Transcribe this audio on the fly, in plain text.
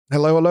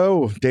Hello,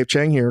 hello. Dave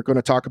Chang here. Going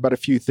to talk about a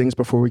few things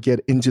before we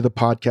get into the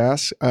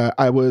podcast.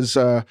 I was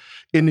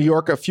in New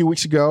York a few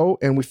weeks ago,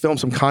 and we filmed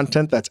some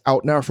content that's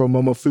out now from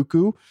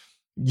Momofuku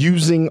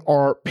using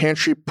our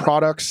pantry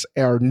products,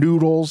 our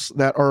noodles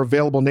that are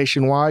available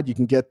nationwide. You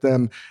can get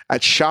them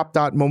at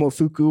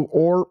shop.momofuku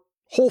or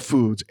Whole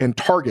Foods and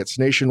Targets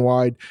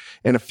nationwide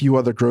and a few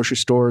other grocery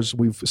stores.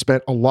 We've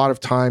spent a lot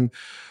of time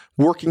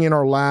working in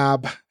our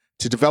lab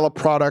to develop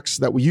products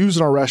that we use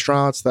in our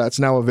restaurants that's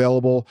now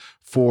available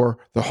for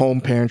the home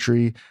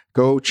pantry.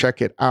 Go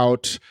check it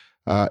out.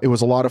 It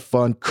was a lot of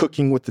fun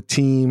cooking with the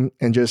team,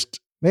 and just,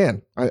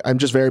 man, I'm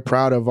just very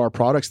proud of our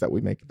products that we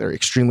make. They're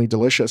extremely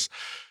delicious.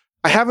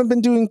 I haven't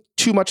been doing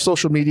too much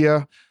social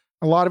media.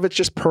 A lot of it's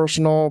just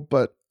personal,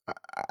 but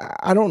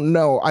I don't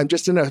know. I'm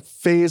just in a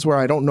phase where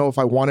I don't know if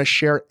I want to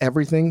share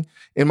everything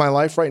in my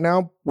life right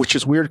now, which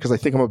is weird because I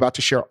think I'm about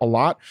to share a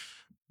lot.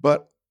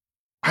 But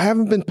I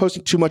haven't been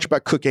posting too much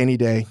about Cook Any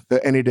Day,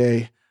 the Any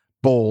Day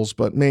bowls,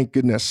 but thank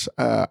goodness.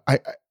 It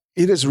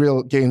is a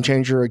real game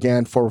changer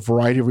again for a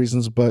variety of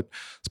reasons, but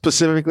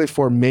specifically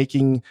for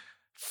making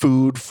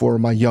food for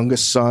my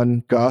youngest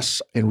son,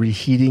 Gus, and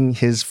reheating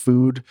his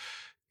food.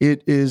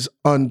 It is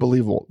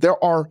unbelievable.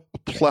 There are a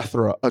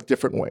plethora of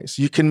different ways.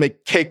 You can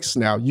make cakes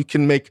now. You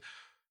can make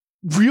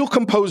real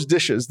composed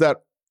dishes that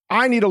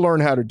I need to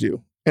learn how to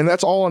do. And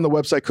that's all on the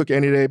website, Cook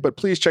Any Day, but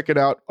please check it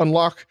out.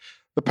 Unlock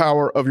the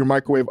power of your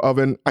microwave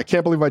oven. I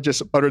can't believe I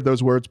just uttered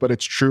those words, but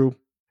it's true.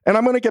 And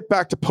I'm going to get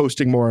back to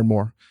posting more and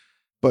more.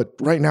 But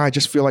right now, I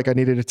just feel like I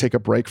needed to take a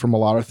break from a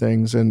lot of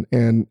things. And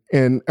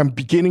I'm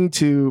beginning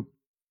to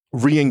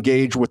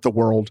re-engage with the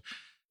world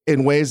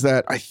in ways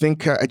that I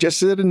think I just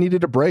said I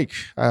needed a break.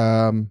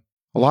 A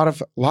lot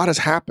has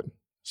happened.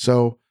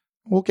 So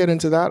we'll get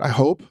into that, I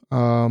hope.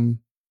 And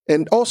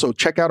also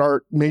check out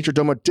our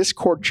Majordomo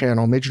Discord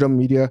channel, Majordomo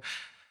Media.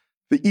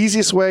 The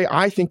easiest way,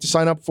 I think, to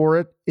sign up for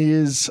it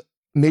is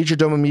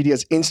Majordomo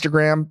Media's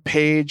Instagram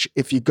page.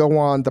 If you go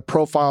on the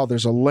profile,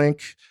 there's a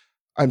link.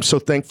 I'm so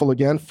thankful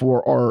again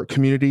for our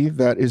community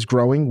that is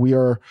growing. We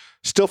are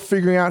still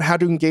figuring out how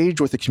to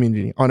engage with the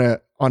community on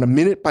a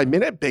minute by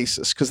minute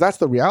basis, because that's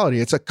the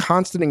reality. It's a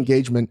constant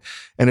engagement,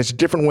 and it's a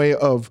different way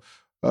of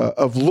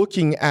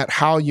looking at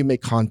how you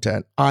make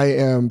content. I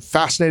am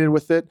fascinated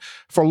with it.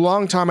 For a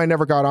long time, I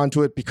never got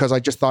onto it because I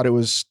just thought it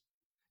was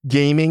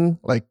gaming,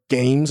 like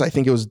games. I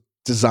think it was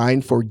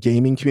designed for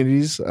gaming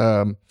communities,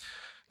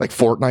 like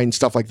Fortnite and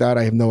stuff like that.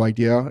 I have no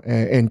idea,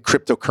 and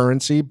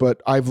cryptocurrency,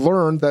 but I've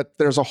learned that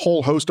there's a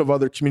whole host of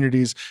other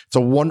communities. It's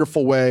a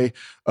wonderful way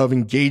of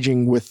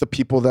engaging with the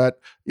people that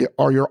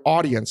are your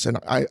audience. And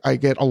I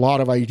get a lot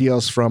of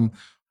ideas from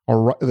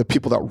the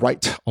people that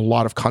write a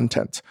lot of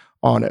content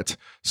on it.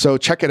 So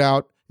check it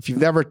out. If you've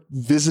never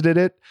visited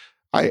it,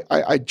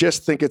 I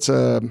just think it's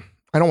I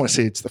don't want to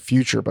say it's the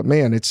future, but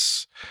man,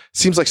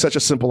 seems like such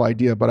a simple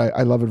idea, but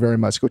I love it very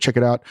much. Go check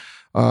it out.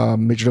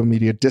 Majordomo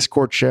Media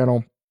Discord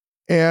channel.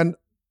 And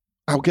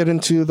I'll get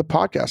into the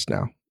podcast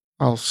now.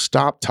 I'll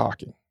stop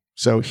talking.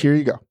 So here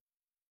you go.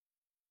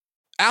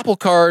 Apple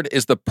Card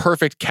is the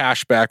perfect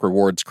cashback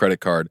rewards credit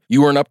card.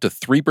 You earn up to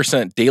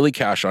 3% daily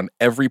cash on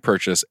every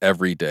purchase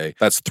every day.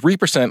 That's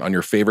 3% on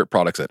your favorite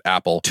products at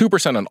Apple,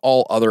 2% on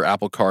all other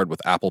Apple Card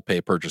with Apple Pay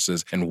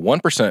purchases, and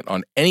 1%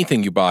 on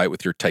anything you buy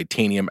with your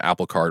titanium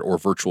Apple Card or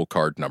virtual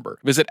card number.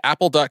 Visit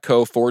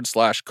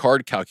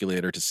apple.co/card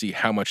calculator to see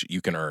how much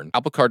you can earn.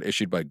 Apple Card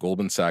issued by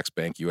Goldman Sachs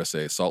Bank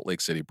USA, Salt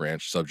Lake City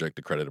branch, subject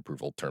to credit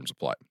approval. Terms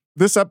apply.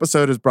 This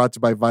episode is brought to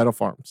you by Vital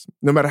Farms.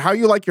 No matter how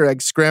you like your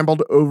eggs,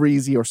 scrambled, over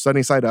easy, or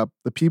sunny side up,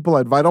 the people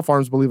at Vital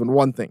Farms believe in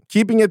one thing: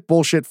 keeping it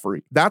bullshit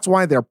free. That's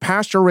why their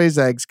pasture-raised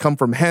eggs come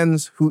from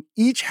hens who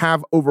each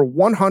have over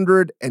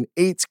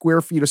 108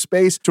 square feet of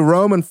space to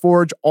roam and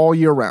forage all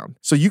year round.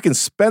 So you can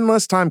spend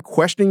less time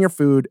questioning your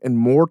food and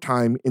more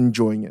time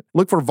enjoying it.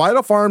 Look for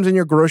Vital Farms in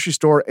your grocery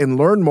store and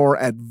learn more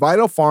at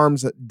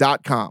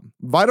vitalfarms.com.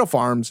 Vital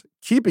Farms,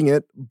 keeping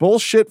it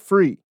bullshit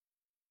free.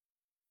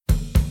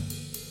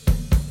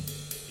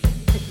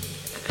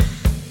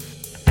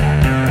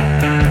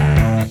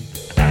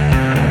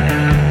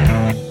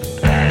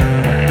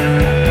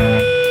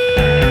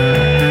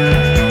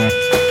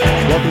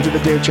 Welcome to the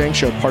Dave Chang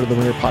Show, part of the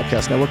Ringer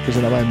Podcast Network,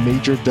 presented by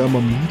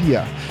Majordomo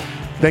Media.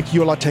 Thank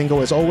you,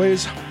 Olatengo, as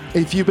always.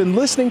 If you've been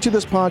listening to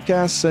this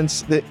podcast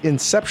since the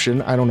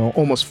inception, I don't know,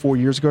 almost 4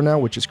 years ago now,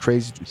 which is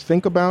crazy to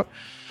think about,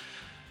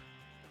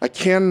 I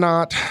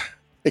cannot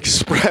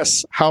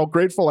express how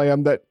grateful I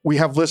am that we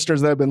have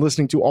listeners that have been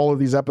listening to all of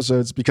these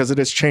episodes, because it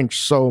has changed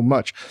so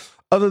much.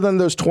 Other than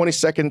those 20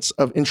 seconds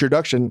of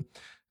introduction,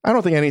 I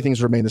don't think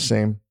anything's remained the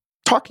same.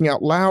 Talking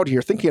out loud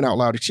here, talking out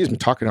loud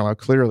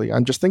clearly.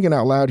 I'm just thinking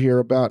out loud here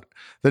about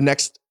the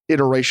next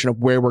iteration of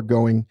where we're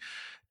going.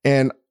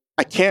 And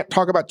I can't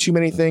talk about too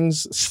many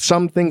things.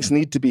 Some things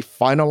need to be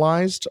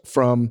finalized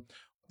from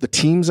the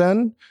team's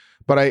end,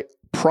 but I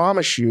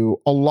promise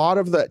you a lot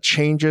of the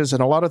changes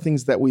and a lot of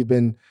things that we've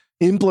been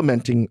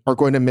implementing are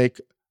going to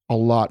make a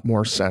lot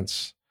more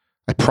sense.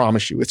 I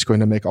promise you it's going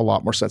to make a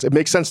lot more sense. It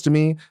makes sense to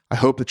me. I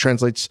hope it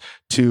translates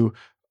to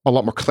a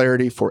lot more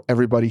clarity for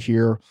everybody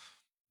here.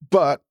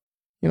 But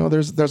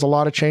there's a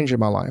lot of change in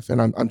my life,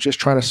 and I'm just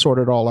trying to sort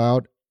it all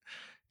out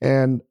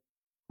and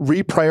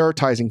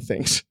reprioritizing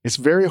things. It's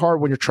very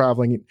hard when you're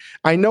traveling.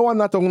 I know I'm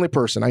not the only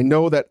person. I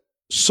know that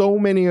so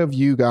many of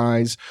you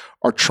guys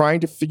are trying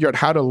to figure out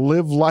how to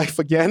live life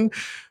again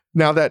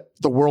now that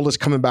the world is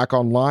coming back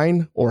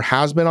online or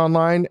has been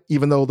online,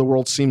 even though the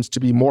world seems to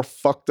be more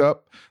fucked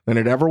up than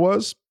it ever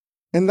was.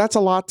 And that's a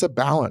lot to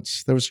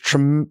balance. There was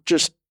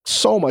just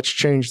so much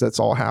change that's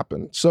all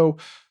happened. So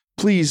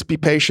please be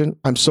patient.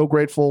 I'm so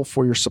grateful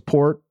for your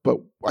support, but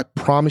I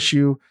promise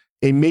you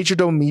a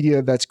Majordome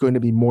media that's going to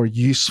be more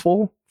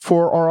useful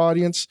for our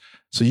audience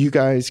so you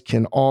guys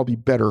can all be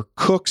better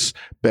cooks,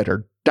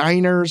 better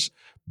diners,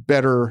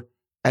 better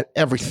at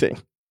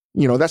everything.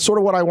 That's sort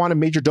of what I want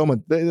in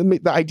Majordome.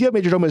 The idea of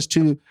Majordome is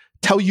to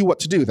tell you what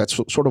to do. That's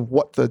sort of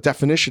what the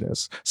definition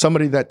is.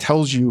 Somebody that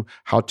tells you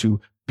how to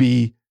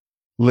be,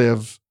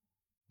 live,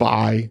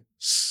 buy,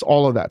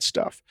 all of that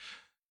stuff.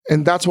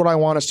 And that's what I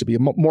want us to be,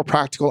 more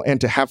practical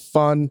and to have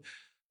fun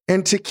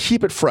and to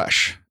keep it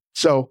fresh.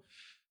 So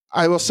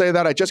I will say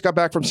that I just got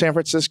back from San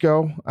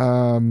Francisco.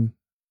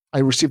 I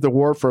received the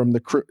award from the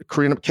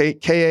Korean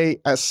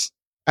KASF,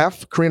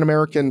 Korean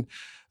American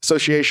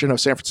Association of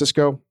San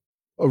Francisco.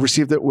 I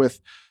received it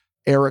with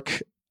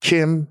Eric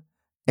Kim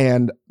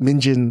and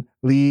Minjin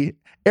Lee.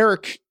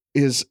 Eric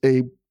is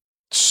a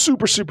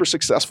super, super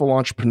successful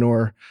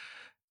entrepreneur,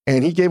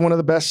 and he gave one of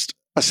the best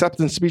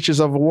acceptance speeches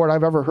of award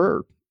I've ever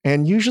heard.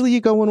 And usually you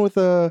go in with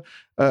a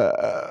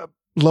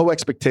low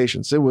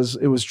expectations. It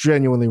was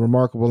genuinely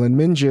remarkable. And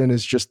Minjin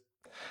is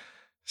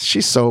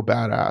she's so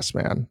badass,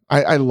 man.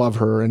 I love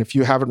her. And if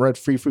you haven't read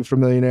Free Food for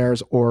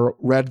Millionaires or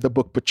read the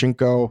book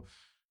Pachinko,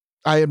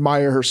 I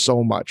admire her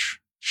so much.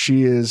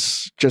 She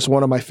is just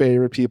one of my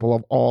favorite people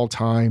of all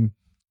time.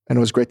 And it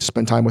was great to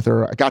spend time with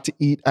her. I got to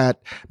eat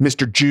at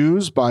Mr.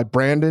 Jew's by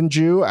Brandon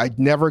Jew. I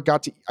never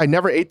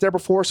ate there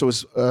before, so it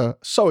was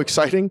so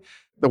exciting.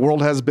 The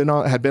world had been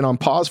on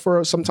pause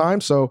for some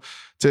time. So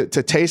to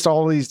taste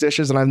all of these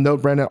dishes, and I've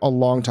known Brandon a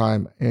long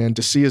time, and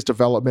to see his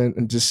development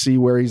and to see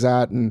where he's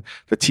at and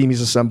the team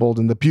he's assembled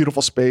and the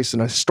beautiful space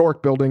and a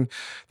historic building,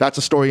 that's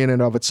a story in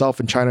and of itself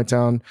in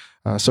Chinatown.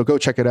 So go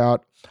check it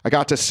out. I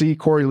got to see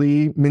Corey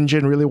Lee.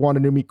 Minjin really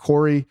wanted to meet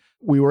Corey.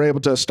 We were able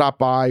to stop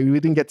by. We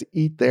didn't get to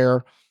eat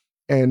there.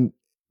 And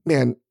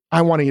man,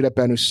 I want to eat at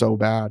Bennu so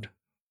bad.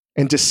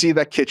 And to see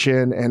that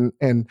kitchen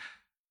and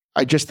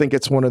I just think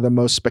it's one of the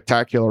most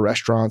spectacular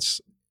restaurants.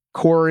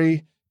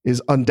 Corey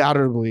is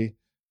undoubtedly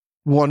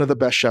one of the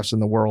best chefs in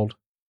the world.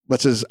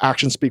 Lets his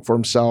actions speak for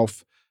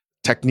himself.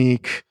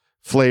 Technique,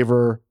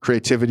 flavor,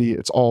 creativity,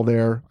 it's all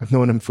there. I've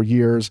known him for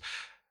years.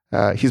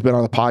 He's been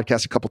on the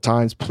podcast a couple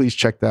times. Please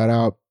check that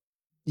out.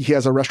 He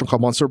has a restaurant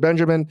called Monsieur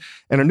Benjamin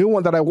and a new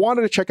one that I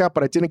wanted to check out,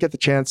 but I didn't get the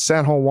chance,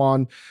 San Ho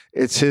Wan.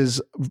 It's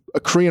a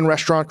Korean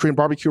restaurant, Korean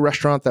barbecue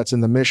restaurant that's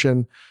in the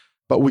Mission.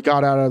 But we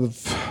got out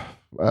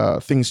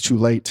of things too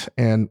late.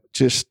 And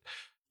just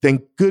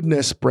thank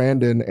goodness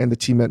Brandon and the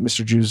team at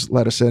Mr. Jew's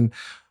let us in.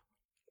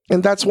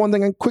 And that's one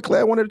thing quickly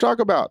I wanted to talk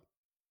about.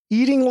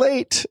 Eating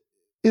late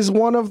is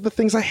one of the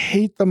things I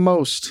hate the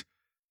most.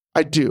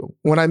 I do.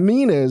 What I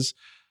mean is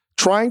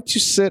trying to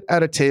sit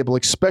at a table,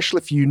 especially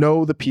if you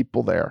know the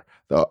people there.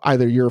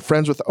 Either you're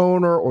friends with the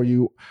owner or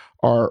you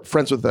are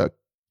friends with a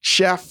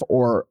chef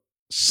or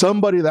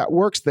somebody that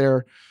works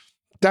there.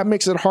 That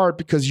makes it hard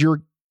because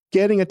you're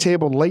getting a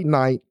table late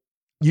night.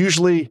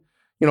 Usually,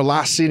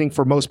 last seating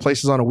for most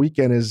places on a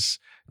weekend is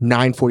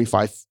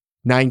 9:45,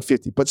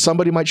 9:50, but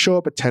somebody might show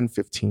up at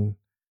 10:15.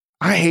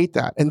 I hate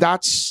that. And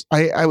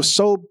I was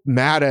so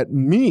mad at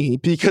me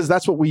because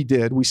that's what we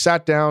did. We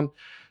sat down.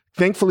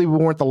 Thankfully, we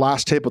weren't the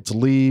last table to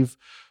leave,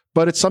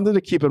 but it's something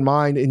to keep in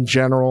mind in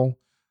general,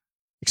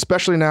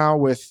 especially now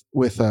with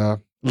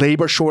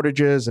labor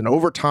shortages and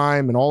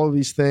overtime and all of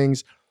these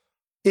things.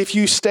 If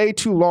you stay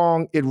too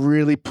long, it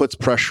really puts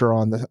pressure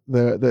on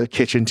the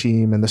kitchen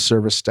team and the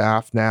service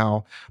staff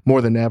now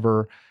more than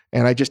ever.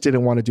 And I just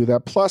didn't want to do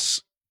that.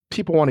 Plus,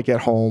 people want to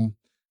get home.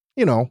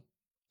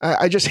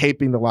 I just hate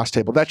being the last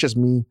table. That's just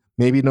me.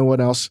 Maybe no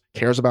one else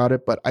cares about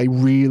it, but I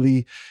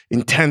really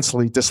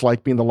intensely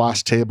dislike being the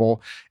last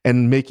table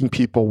and making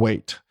people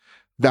wait.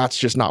 That's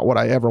just not what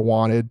I ever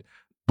wanted.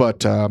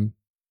 But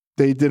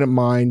they didn't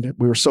mind.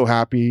 We were so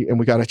happy, and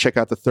we got to check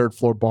out the third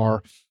floor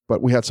bar.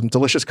 But we had some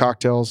delicious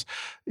cocktails.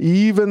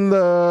 Even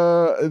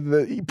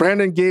the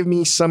Brandon gave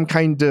me some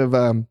kind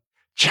of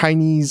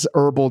Chinese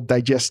herbal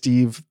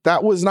digestive.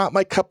 That was not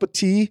my cup of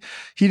tea.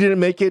 He didn't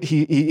make it.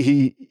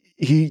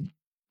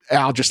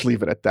 I'll just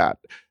leave it at that.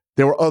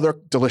 There were other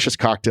delicious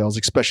cocktails,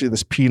 especially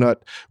this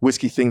peanut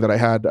whiskey thing that I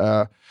had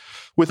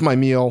with my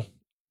meal.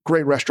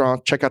 Great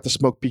restaurant. Check out the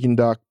smoked Peking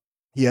duck.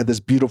 He had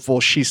this beautiful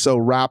shiso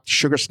wrapped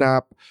sugar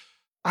snap.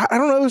 I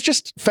don't know. It was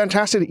just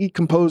fantastic to eat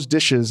composed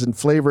dishes and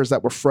flavors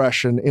that were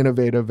fresh and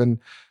innovative. And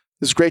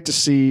it's great to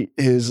see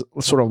his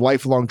sort of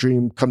lifelong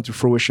dream come to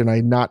fruition.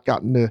 I never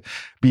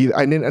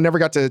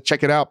got to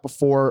check it out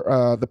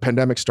before the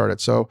pandemic started.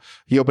 So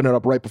he opened it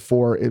up right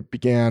before it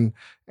began.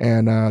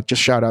 And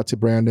just shout out to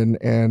Brandon.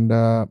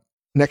 And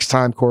next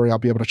time, Corey, I'll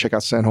be able to check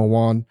out San Ho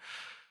Wan.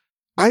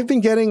 I've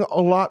been getting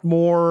a lot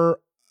more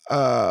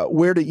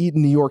where to eat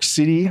in New York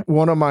City.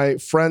 One of my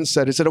friends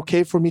said, is it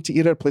okay for me to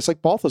eat at a place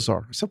like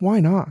Balthazar? I said, why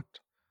not?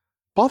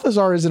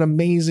 Balthazar is an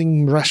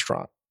amazing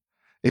restaurant.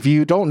 If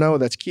you don't know,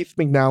 that's Keith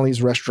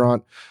McNally's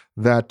restaurant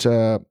that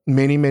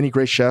many, many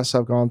great chefs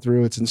have gone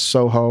through. It's in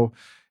Soho.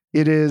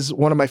 It is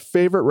one of my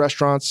favorite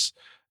restaurants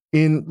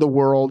in the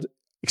world,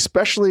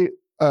 especially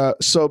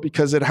so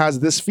because it has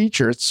this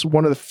feature. It's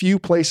one of the few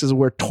places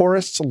where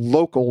tourists,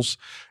 locals,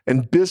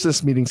 and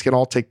business meetings can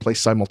all take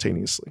place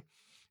simultaneously.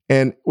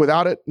 And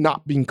without it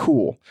not being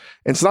cool.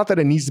 And it's not that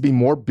it needs to be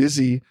more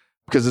busy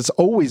because it's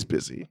always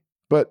busy.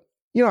 But,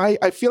 you know,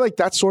 I feel like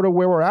that's sort of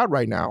where we're at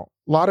right now.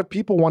 A lot of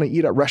people want to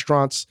eat at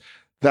restaurants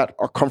that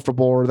are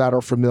comfortable or that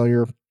are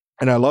familiar.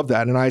 And I love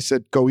that. And I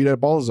said, go eat at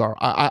Balthazar.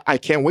 I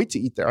can't wait to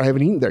eat there. I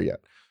haven't eaten there yet.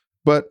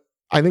 But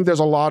I think there's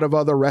a lot of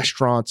other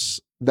restaurants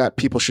that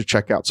people should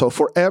check out. So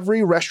for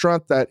every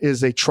restaurant that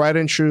is a tried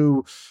and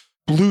true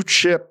blue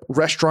chip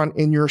restaurant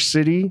in your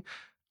city,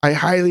 I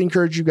highly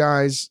encourage you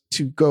guys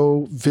to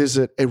go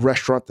visit a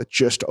restaurant that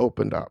just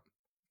opened up.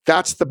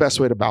 That's the best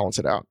way to balance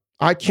it out.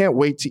 I can't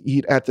wait to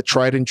eat at the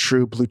tried and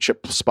true blue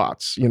chip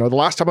spots. You know, the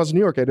last time I was in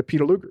New York, I had a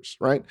Peter Luger's,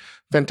 right?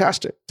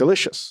 Fantastic,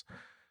 delicious.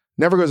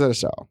 Never goes out of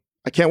style.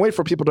 I can't wait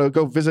for people to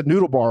go visit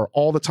Noodle Bar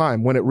all the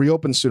time when it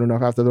reopens soon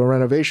enough after the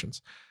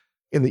renovations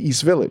in the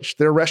East Village.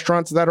 There are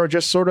restaurants that are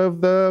just sort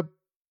of they're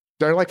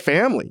like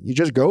family. You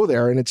just go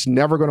there and it's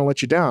never going to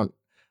let you down.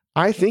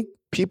 I think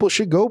people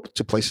should go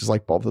to places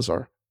like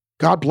Balthazar.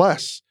 God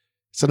bless.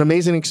 It's an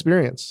amazing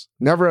experience.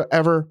 Never,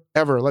 ever,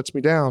 ever lets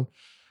me down.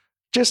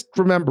 Just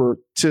remember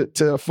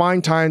to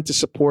find time to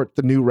support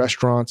the new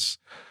restaurants,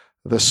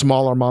 the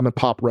smaller mom and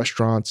pop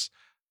restaurants.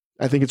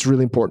 I think it's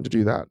really important to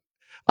do that.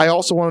 I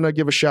also want to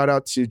give a shout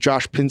out to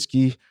Josh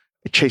Pinsky,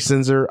 Chase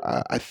Zinzer.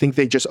 I think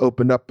they just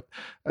opened up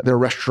their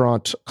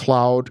restaurant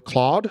Claude,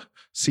 Claude,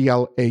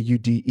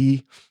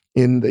 C-L-A-U-D-E,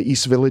 in the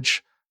East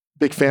Village.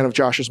 Big fan of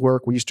Josh's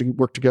work. We used to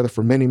work together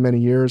for many, many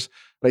years.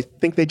 But I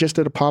think they just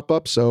did a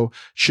pop-up, so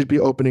should be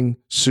opening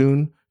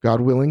soon,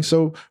 God willing.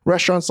 So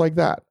restaurants like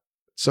that.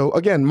 So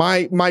again,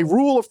 my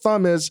rule of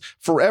thumb is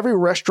for every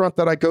restaurant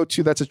that I go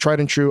to that's a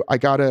tried and true, I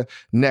gotta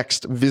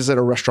next visit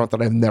a restaurant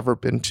that I've never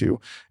been to.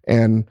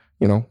 And,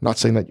 you know, not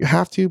saying that you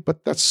have to,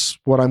 but that's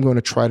what I'm going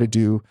to try to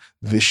do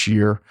this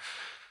year.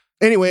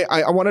 Anyway,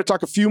 I want to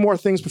talk a few more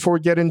things before we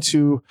get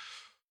into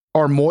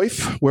our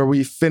MOIF, where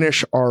we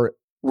finish our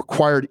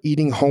required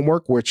eating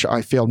homework, which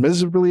I failed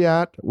miserably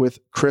at with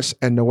Chris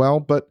and Noel.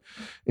 But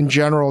in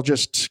general,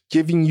 just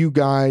giving you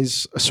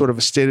guys a sort of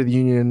a state of the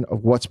union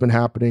of what's been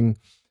happening.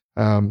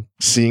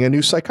 Seeing a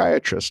new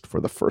psychiatrist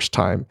for the first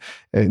time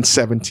in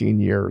 17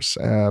 years.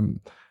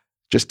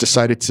 Just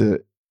decided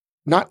to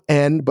not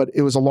end, but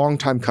it was a long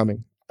time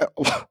coming.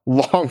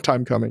 Long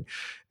time coming.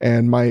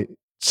 And my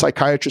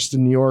psychiatrist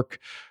in New York,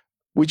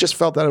 we just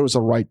felt that it was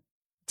a right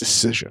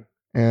decision.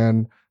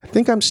 And I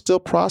think I'm still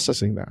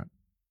processing that.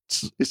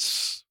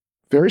 It's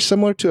very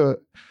similar to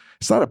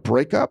it's not a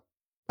breakup.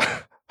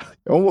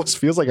 It almost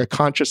feels like a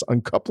conscious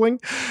uncoupling.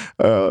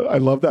 I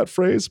love that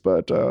phrase,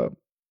 but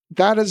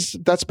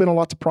that's been a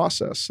lot to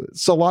process.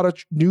 It's a lot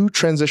of new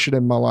transition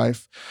in my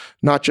life,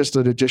 not just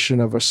an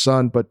addition of a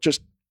son, but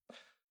just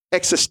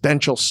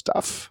existential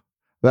stuff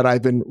that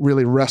I've been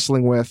really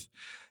wrestling with.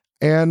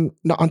 And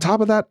on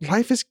top of that,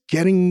 life is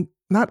getting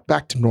not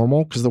back to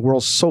normal because the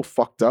world's so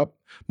fucked up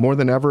more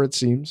than ever, it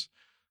seems.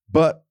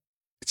 But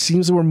it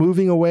seems that we're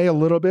moving away a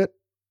little bit,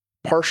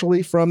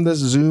 partially from this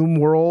Zoom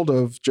world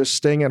of just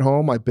staying at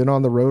home. I've been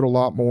on the road a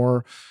lot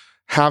more.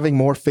 Having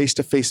more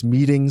face-to-face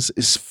meetings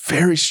is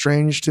very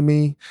strange to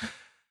me.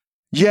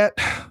 Yet,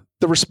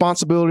 the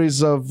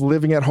responsibilities of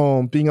living at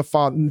home, being a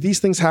father, these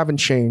things haven't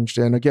changed.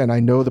 And again, I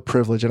know the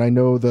privilege and I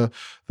know the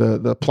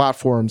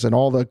platforms and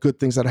all the good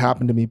things that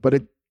happened to me, but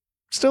it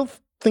still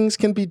things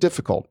can be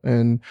difficult.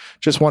 And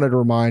just wanted to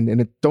remind,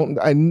 and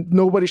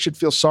nobody should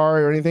feel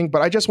sorry or anything,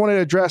 but I just wanted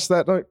to address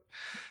that.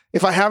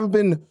 If I haven't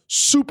been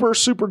super,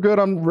 super good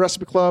on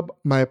Recipe Club,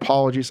 my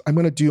apologies. I'm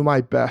going to do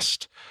my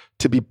best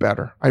to be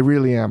better. I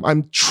really am.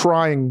 I'm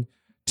trying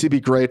to be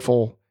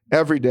grateful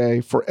every day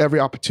for every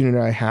opportunity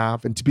I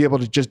have, and to be able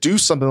to just do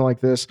something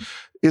like this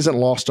isn't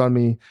lost on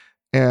me.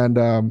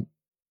 And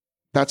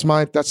that's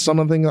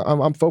something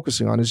I'm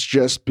focusing on, is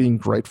just being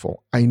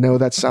grateful. I know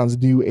that sounds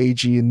new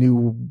agey and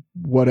new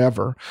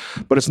whatever,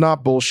 but it's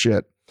not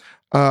bullshit.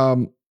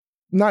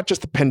 Not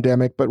just the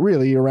pandemic, but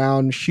really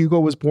around Hugo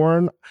was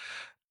born.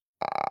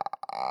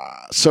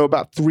 So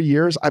about 3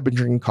 years, I've been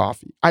drinking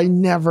coffee. I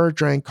never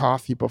drank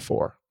coffee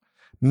before,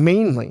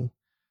 mainly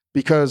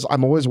because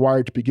I'm always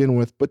wired to begin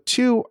with, but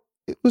two,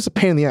 it was a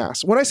pain in the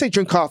ass. When I say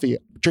drinking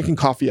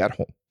coffee at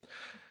home,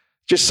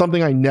 just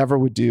something I never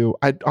would do.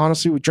 I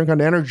honestly would drink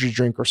an energy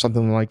drink or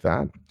something like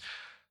that.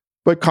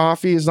 But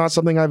coffee is not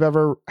something I've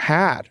ever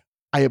had.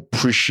 I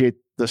appreciate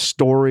the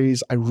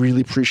stories. I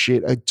really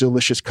appreciate a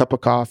delicious cup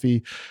of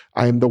coffee.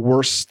 I am the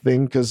worst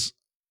thing because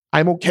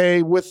I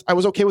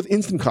was okay with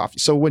instant coffee.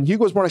 So when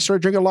Hugo was born, I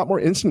started drinking a lot more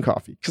instant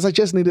coffee because I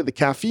just needed the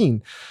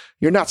caffeine.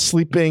 You're not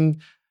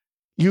sleeping.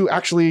 you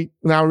actually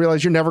now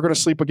realize you're never going to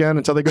sleep again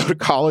until they go to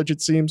college,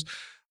 it seems.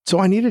 So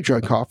I need to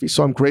drink coffee.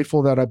 So I'm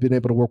grateful that I've been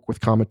able to work with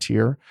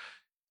Cometeer.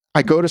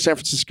 I go to San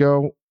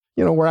Francisco,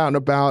 we're out and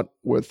about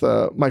with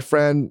my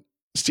friend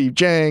Steve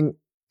Jang,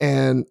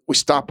 and we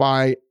stop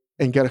by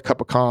and get a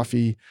cup of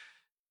coffee.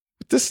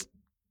 This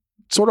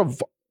sort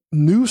of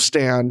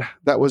newsstand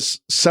that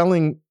was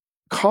selling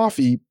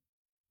coffee,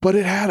 but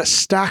it had a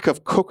stack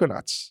of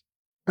coconuts.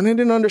 And I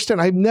didn't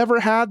understand. I've never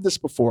had this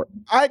before.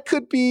 I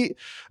could be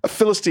a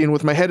Philistine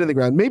with my head in the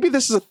ground. Maybe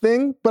this is a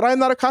thing, but I'm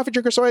not a coffee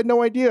drinker, so I had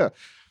no idea.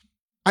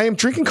 I am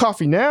drinking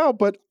coffee now,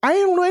 but I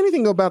don't know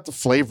anything about the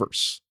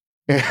flavors.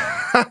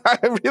 I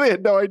really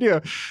had no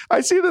idea.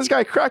 I see this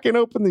guy cracking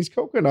open these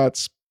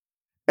coconuts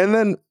and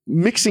then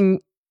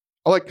mixing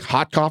like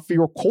hot coffee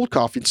or cold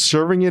coffee and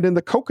serving it in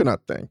the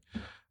coconut thing,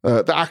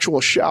 the actual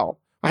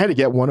shell. I had to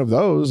get one of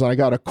those. I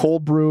got a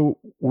cold brew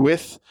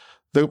with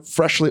the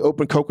freshly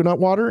opened coconut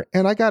water.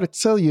 And I got to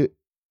tell you,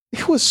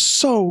 it was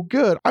so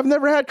good. I've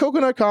never had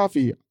coconut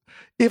coffee.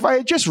 If I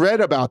had just read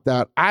about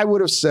that, I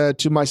would have said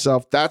to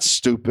myself, that's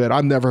stupid.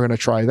 I'm never going to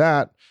try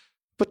that.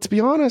 But to be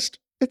honest,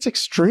 it's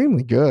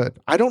extremely good.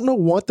 I don't know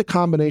what the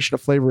combination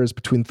of flavor is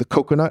between the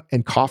coconut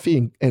and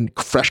coffee and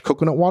fresh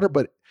coconut water,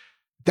 but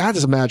that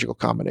is a magical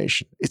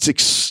combination.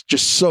 It's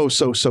just so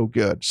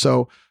good.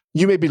 So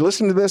you may be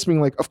listening to this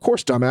being like, of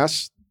course,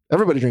 dumbass.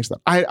 Everybody drinks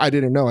that. I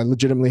didn't know. I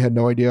legitimately had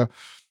no idea.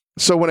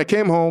 So when I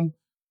came home,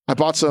 I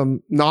bought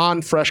some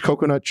non-fresh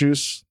coconut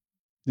juice,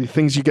 the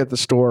things you get at the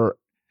store,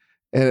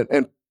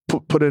 and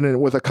put it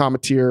in with a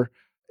Cometeer.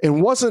 It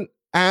wasn't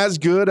as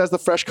good as the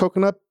fresh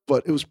coconut,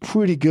 but it was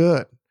pretty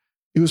good.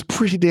 It was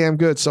pretty damn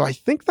good. So I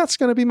think that's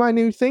going to be my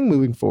new thing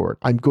moving forward.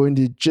 I'm going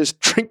to just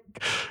drink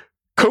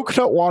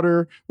coconut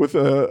water with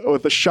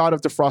a shot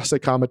of defrosted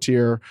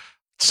Cometeer.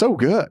 So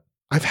good.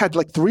 I've had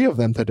like 3 of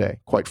them today,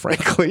 quite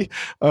frankly.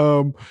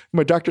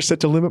 My doctor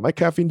said to limit my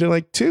caffeine to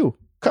like 2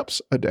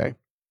 cups a day.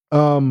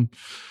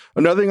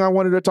 Another thing I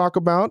wanted to talk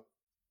about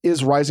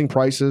is rising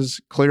prices.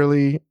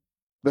 Clearly,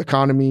 the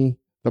economy,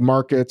 the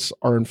markets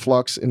are in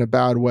flux in a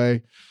bad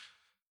way.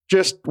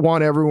 Just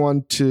want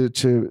everyone to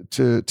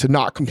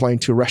not complain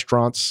to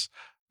restaurants.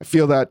 I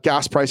feel that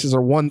gas prices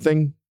are one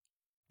thing.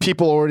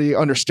 People already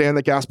understand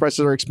that gas prices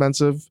are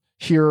expensive.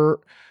 Here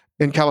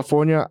in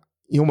California,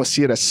 you almost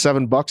see it as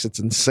 $7. It's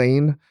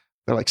insane.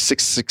 They're like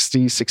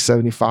 $6.60,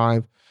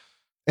 $6.75.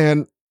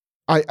 And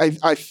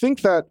I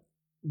think that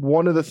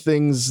one of the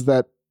things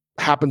that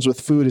happens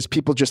with food is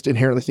people just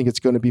inherently think it's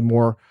going to be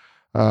more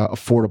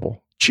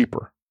affordable,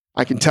 cheaper.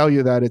 I can tell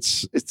you that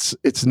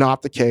it's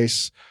not the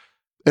case.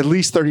 At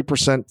least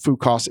 30% food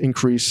cost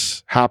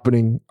increase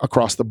happening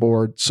across the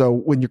board. So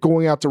when you're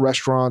going out to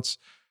restaurants,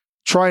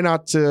 try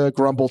not to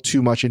grumble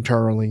too much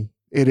internally.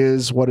 It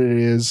is what it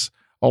is.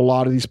 A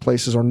lot of these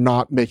places are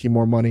not making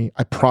more money.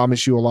 I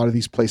promise you, a lot of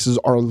these places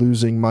are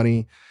losing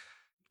money.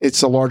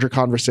 It's a larger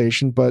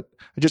conversation, but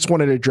I just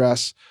wanted to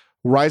address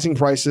rising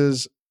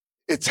prices.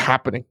 It's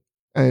happening.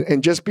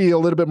 And just be a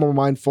little bit more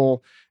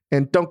mindful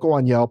and don't go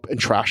on Yelp and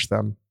trash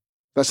them.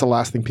 That's the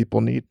last thing people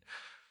need.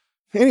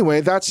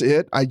 Anyway, that's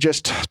it. I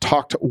just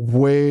talked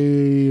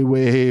way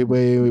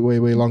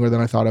longer than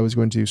I thought I was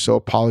going to. So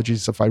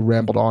apologies if I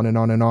rambled on and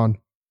on and on.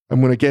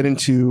 I'm going to get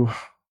into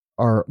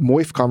our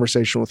Moif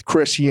conversation with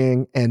Chris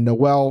Ying and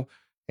Noel,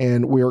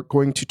 and we're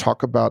going to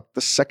talk about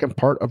the second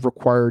part of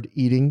Required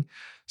Eating,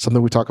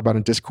 something we talk about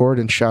in Discord.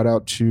 And shout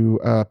out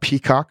to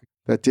Peacock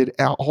that did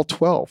all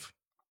 12.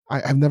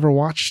 I've never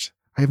watched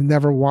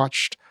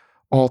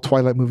all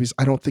Twilight movies.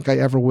 I don't think I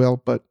ever will,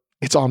 but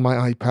it's on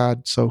my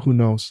iPad, so who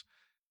knows.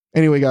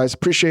 Anyway, guys,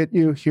 appreciate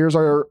you. Here's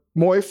our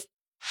Moif.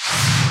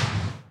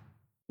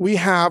 We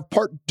have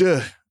part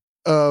 2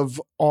 of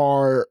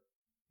our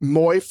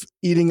Moif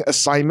eating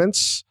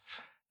assignments.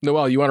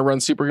 Noel, you want to run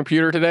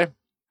Supercomputer today?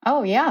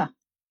 Oh, yeah.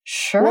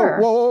 Sure.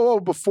 Whoa.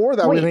 Before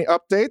that, we have any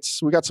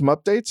updates? We got some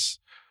updates.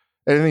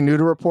 Anything new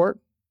to report?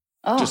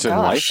 Oh, Just gosh. in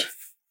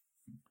life?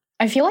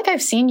 I feel like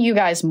I've seen you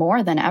guys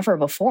more than ever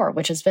before,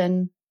 which has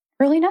been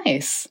really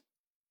nice.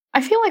 I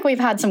feel like we've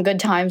had some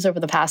good times over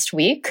the past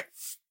week.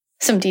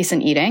 Some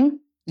decent eating.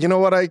 You know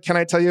what? Can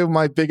I tell you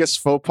my biggest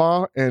faux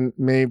pas and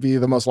maybe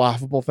the most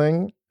laughable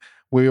thing?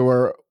 We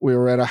were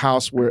at a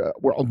house where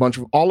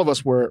all of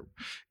us were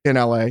in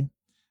LA,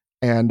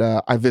 and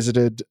I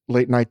visited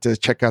late night to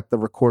check out the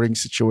recording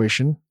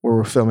situation where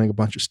we're filming a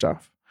bunch of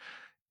stuff.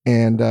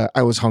 And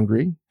I was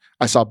hungry.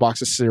 I saw a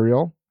box of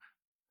cereal,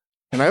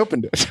 and I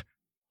opened it.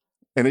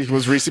 And it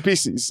was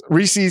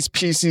Reese's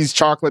Pieces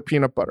chocolate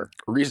peanut butter.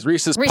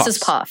 Reese's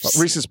Puffs.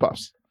 Reese's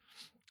Puffs.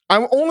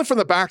 I'm only from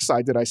the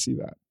backside did I see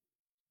that.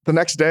 The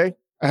next day,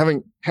 I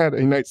haven't had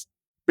a nice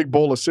big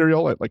bowl of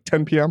cereal at like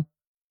 10 p.m.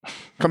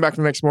 Come back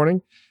the next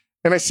morning,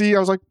 and I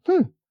was like,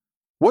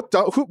 what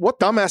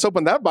dumbass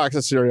opened that box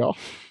of cereal?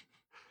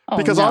 Oh,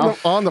 because no.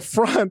 on the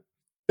front,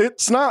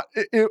 it's not.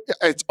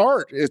 It's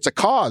art. It's a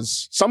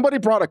Cause. Somebody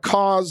brought a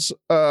Cause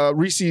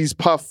Reese's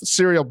Puff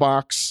cereal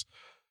box.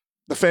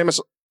 The famous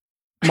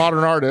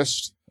modern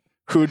artist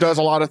who does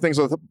a lot of things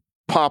with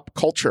pop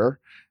culture,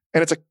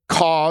 and it's a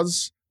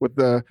Cause with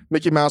the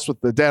Mickey Mouse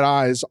with the dead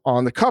eyes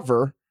on the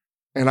cover.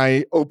 And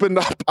I opened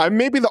up. I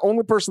may be the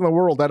only person in the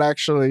world that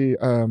actually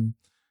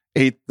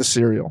ate the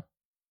cereal.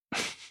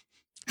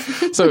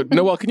 So,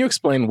 Noelle, can you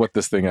explain what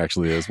this thing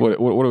actually is? What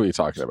are we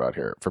talking about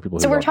here for people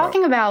who don't know? So we're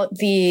talking about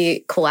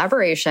the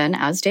collaboration,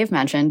 as Dave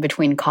mentioned,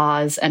 between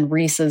Cause and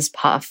Reese's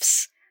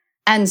Puffs.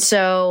 And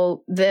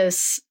so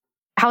this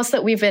house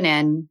that we've been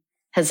in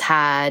has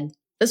had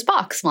this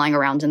box lying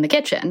around in the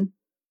kitchen.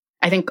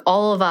 I think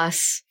all of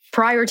us,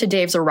 prior to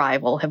Dave's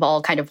arrival, have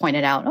all kind of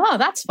pointed out, oh,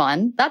 that's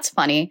fun. That's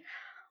funny.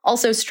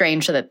 Also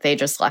strange that they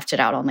just left it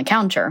out on the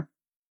counter.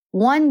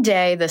 One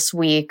day this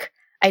week,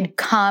 I'd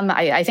come,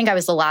 I think I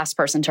was the last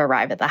person to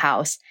arrive at the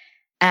house,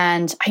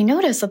 and I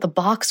noticed that the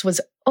box was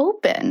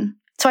open.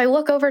 So I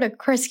look over to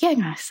Chris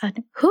Yang and I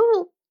said,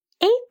 who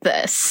ate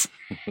this?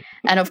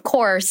 And of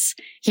course,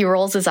 he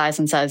rolls his eyes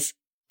and says,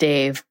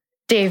 Dave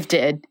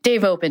did.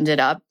 Dave opened it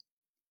up.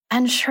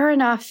 And sure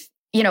enough,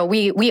 you know,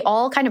 we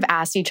all kind of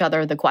asked each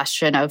other the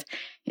question of,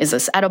 is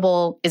this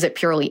edible? Is it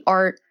purely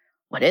art?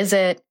 What is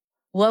it?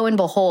 Lo and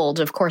behold,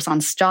 of course, on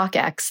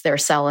StockX,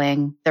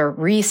 they're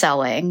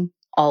reselling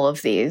all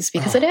of these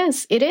because it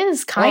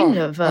is kind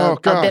of a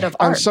bit of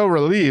art. I'm so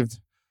relieved.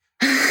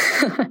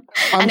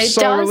 I'm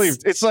so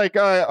relieved. It's like,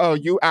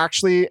 you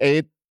actually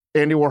ate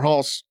Andy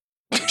Warhol's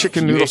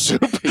chicken noodle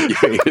soup.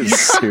 His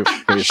soup,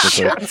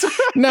 basically.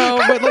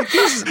 No, but like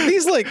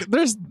these like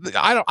there's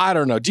I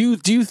don't know. Do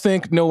you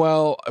think,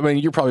 Noelle? I mean,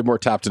 you're probably more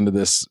tapped into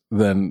this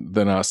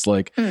than us.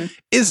 Like,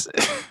 is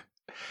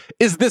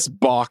this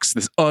box,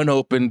 this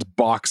unopened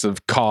box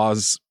of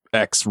Cause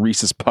X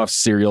Reese's Puffs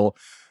cereal,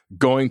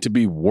 going to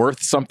be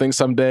worth something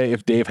someday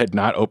if Dave had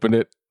not opened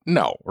it?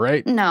 No,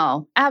 right?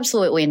 No,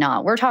 absolutely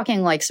not. We're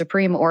talking like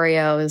Supreme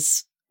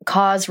Oreos,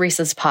 Cause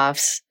Reese's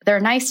Puffs. They're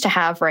nice to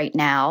have right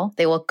now.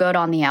 They look good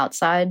on the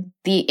outside.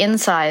 The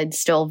inside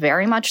still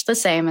very much the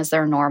same as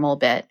their normal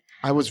bit.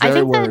 I was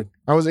very worried.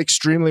 I was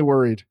extremely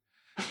worried.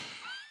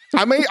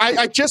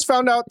 I just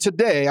found out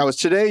today. I was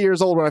today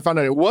years old when I found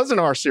out it wasn't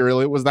our cereal.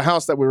 It was the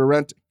house that we were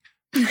renting.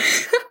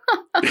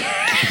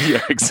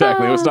 Yeah,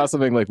 exactly. It was not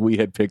something like we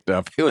had picked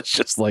up. It was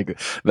just like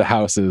the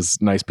house's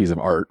nice piece of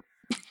art.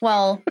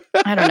 Well,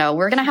 I don't know.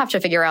 We're going to have to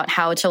figure out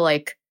how to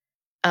like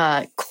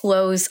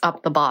close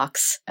up the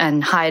box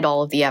and hide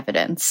all of the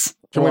evidence.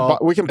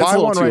 We can buy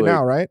one right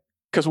now, right?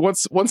 Because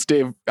once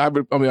Dave, I'll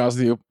be honest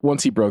with you,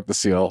 once he broke the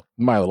seal,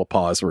 my little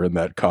paws were in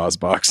that Cause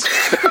box.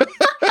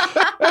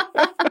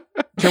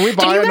 Can we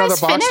buy another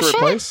box to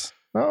replace?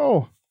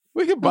 No.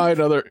 We can buy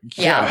another.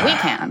 Yeah, we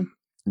can.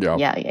 Yeah.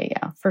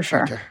 Yeah, for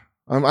sure. Okay.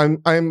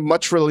 I'm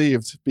much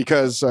relieved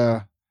because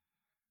that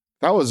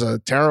was a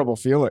terrible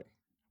feeling.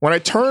 When I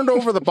turned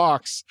over the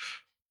box,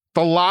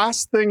 the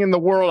last thing in the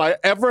world I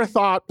ever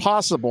thought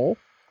possible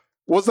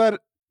was that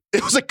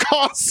it was a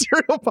Cause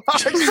cereal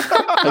box.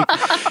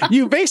 Like,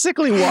 you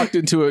basically walked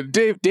into a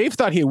Dave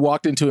thought he had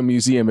walked into a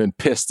museum and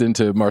pissed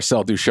into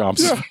Marcel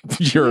Duchamp's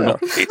urinal.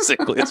 Yeah.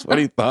 Basically, that's what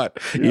he thought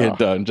he had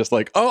done. Just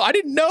like, oh, I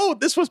didn't know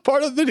this was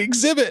part of the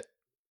exhibit.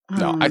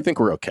 No, I think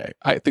we're okay.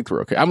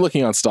 I'm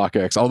looking on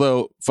StockX,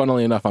 although,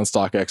 funnily enough, on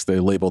StockX, they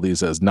label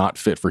these as not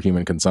fit for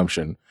human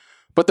consumption.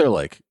 But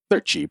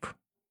they're cheap.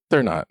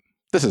 They're not.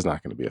 This is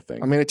not going to be a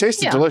thing. I mean, it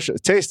tasted delicious.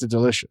 It tasted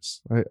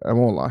delicious. I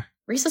won't lie.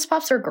 Reese's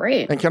Puffs are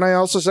great. And can I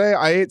also say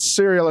I ate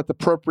cereal at the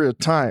appropriate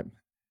time.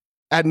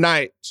 At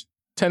night.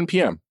 10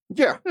 p.m.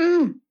 Yeah.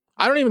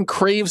 I don't even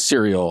crave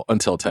cereal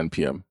until 10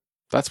 p.m.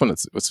 That's when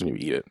you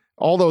eat it.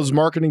 All those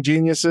marketing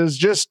geniuses,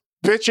 just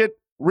pitch it,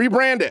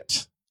 rebrand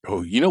it.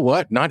 Oh, you know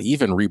what? Not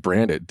even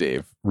rebrand it,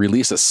 Dave.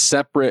 Release a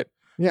separate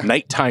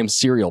nighttime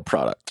cereal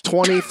product.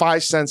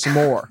 25 cents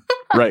more.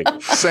 Right.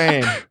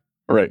 Same.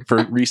 Right.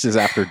 For Reese's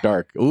After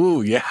Dark.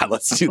 Ooh, yeah.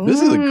 Let's do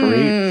this. Is a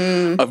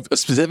great,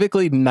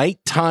 specifically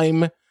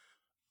nighttime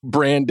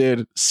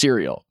branded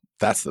cereal.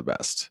 That's the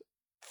best.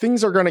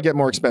 Things are going to get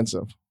more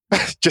expensive.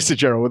 Just in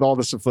general, with all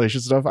this inflation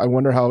stuff, I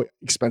wonder how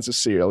expensive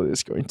cereal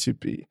is going to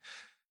be.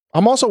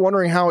 I'm also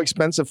wondering how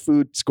expensive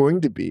food's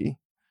going to be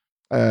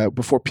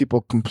before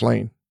people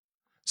complain.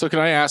 So can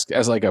I ask,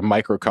 as like a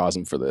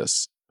microcosm for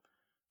this,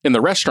 in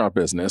the restaurant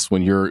business,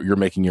 when you're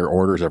making your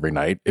orders every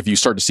night, if you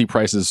start to see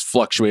prices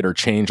fluctuate or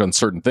change on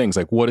certain things,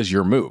 like what is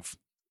your move?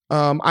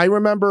 I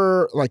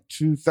remember like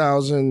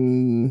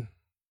 2000,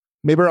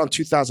 maybe around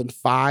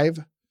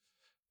 2005,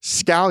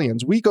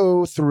 scallions. We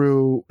go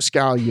through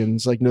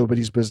scallions like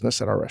nobody's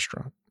business at our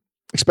restaurant,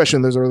 especially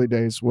in those early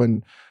days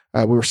when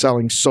we were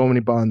selling so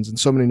many buns and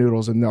so many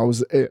noodles. And that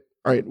was it.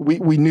 All right.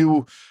 We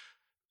knew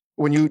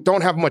when you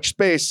don't have much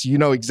space, you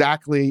know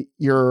exactly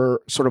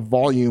your sort of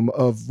volume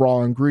of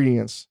raw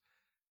ingredients.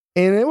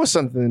 And it was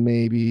something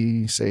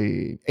maybe,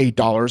 say,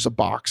 $8 a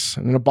box.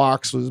 And in a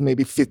box was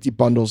maybe 50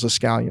 bundles of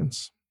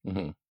scallions.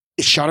 Mm-hmm.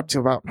 It shot up to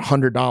about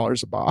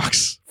 $100 a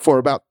box for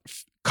about a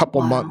couple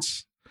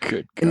months.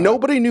 Good God. And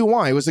nobody knew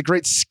why. It was a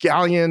great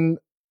scallion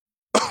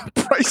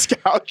price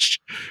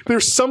gouge.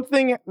 There's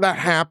something that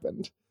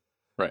happened.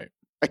 Right.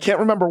 I can't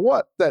remember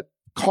what that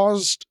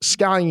caused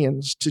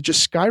scallions to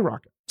just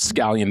skyrocket.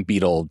 scallion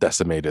beetle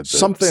decimated the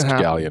Something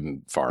happened.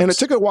 scallion farms. And it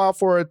took a while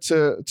for it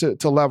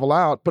to level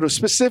out, but it was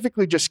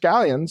specifically just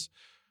scallions.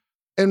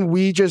 And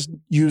we just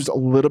used a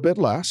little bit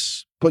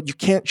less, but you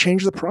can't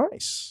change the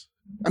price.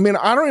 I mean,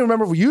 I don't even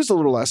remember if we used a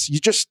little less.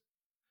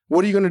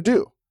 What are you going to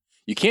do?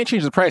 You can't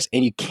change the price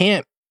and you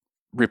can't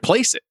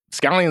replace it.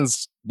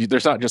 Scallions,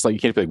 there's not just like, you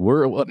can't be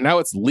like, now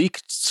it's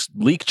leek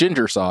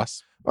ginger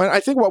sauce. And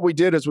I think what we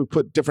did is we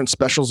put different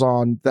specials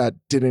on that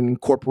didn't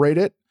incorporate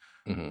it.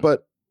 Mm-hmm.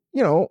 But,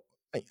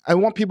 I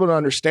want people to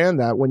understand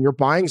that when you're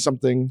buying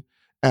something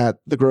at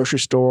the grocery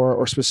store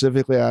or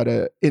specifically at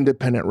an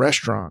independent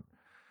restaurant,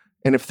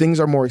 and if things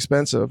are more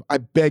expensive, I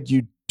beg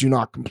you, do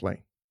not complain.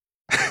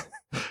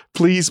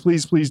 Please,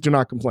 please, please do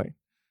not complain.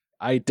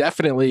 I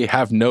definitely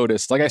have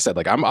noticed, like I said,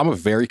 like I'm a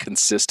very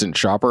consistent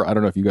shopper. I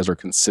don't know if you guys are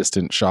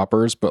consistent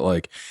shoppers, but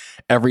like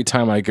every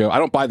time I go, I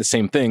don't buy the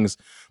same things,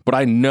 but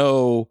I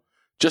know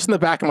just in the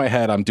back of my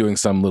head, I'm doing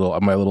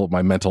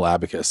my mental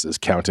abacus is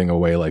counting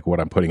away like what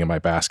I'm putting in my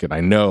basket.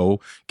 I know,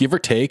 give or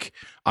take,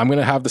 I'm going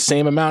to have the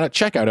same amount at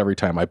checkout every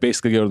time. I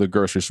basically go to the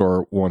grocery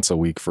store once a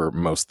week for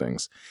most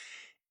things.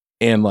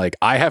 And like,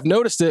 I have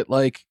noticed it,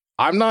 like,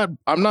 I'm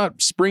not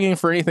springing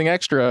for anything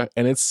extra,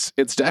 and it's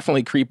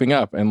definitely creeping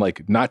up, and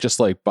like not just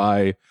like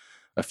by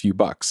a few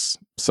bucks.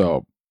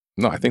 So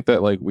no, I think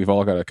that like we've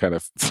all got to kind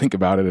of think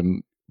about it,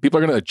 and people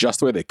are going to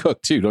adjust the way they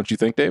cook too, don't you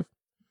think, Dave?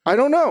 I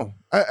don't know.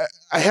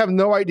 I have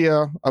no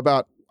idea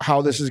about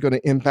how this is going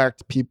to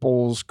impact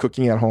people's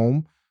cooking at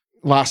home.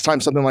 Last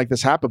time something like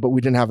this happened, but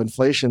we didn't have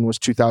inflation, was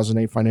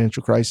 2008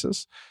 financial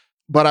crisis.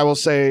 But I will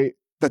say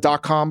the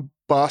dot-com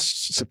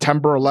bust,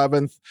 September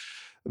 11th,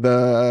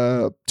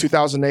 the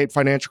 2008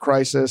 financial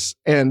crisis,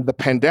 and the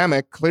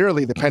pandemic.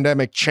 Clearly, the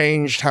pandemic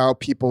changed how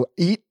people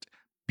eat,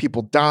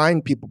 people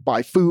dine, people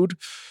buy food.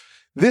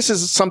 This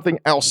is something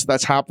else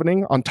that's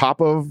happening on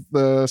top of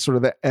the sort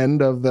of the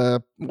end of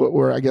the, what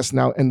we're, I guess,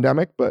 now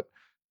endemic. But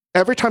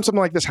every time something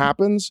like this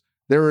happens,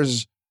 there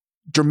is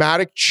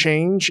dramatic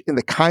change in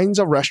the kinds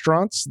of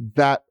restaurants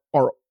that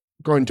are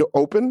going to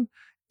open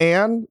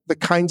and the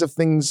kinds of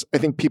things I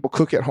think people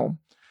cook at home.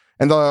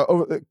 And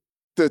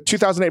the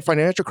 2008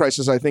 financial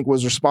crisis, I think,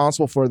 was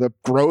responsible for the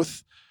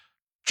growth,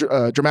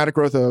 dramatic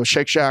growth of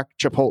Shake Shack,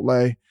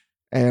 Chipotle,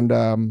 and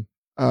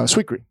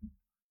Sweetgreen,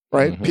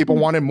 right? Mm-hmm. People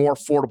wanted more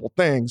affordable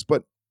things.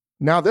 But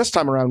now this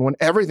time around, when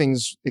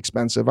everything's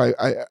expensive,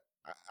 I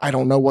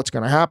don't know what's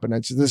going to happen.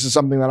 This is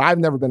something that I've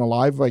never been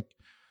alive. Like,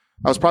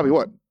 I was probably,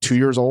 2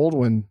 years old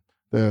when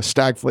the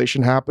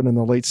stagflation happened in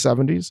the late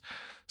 70s.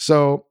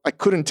 So I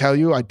couldn't tell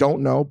you. I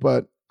don't know.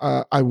 But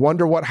I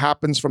wonder what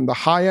happens from the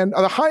high end.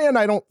 The high end,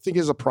 I don't think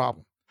is a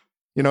problem.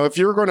 If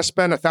you're going to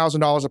spend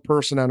 $1,000 a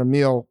person on a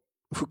meal,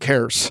 who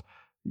cares?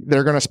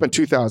 They're going to spend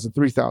 $2,000,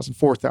 $3,000,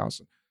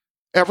 $4,000.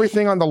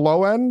 Everything on the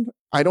low end,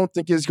 I don't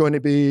think is going to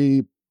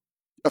be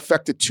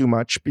affected too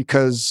much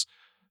because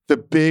the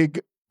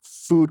big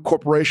food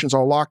corporations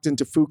are locked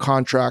into food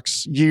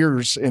contracts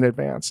years in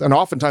advance. And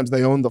oftentimes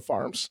they own the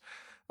farms.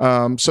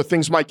 So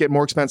things might get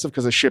more expensive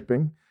because of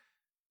shipping.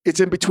 It's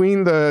in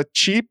between the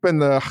cheap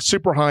and the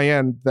super high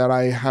end that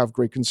I have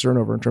great concern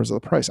over in terms of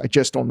the price. I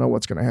just don't know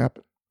what's going to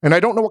happen. And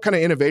I don't know what kind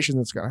of innovation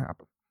that's going to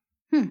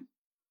happen.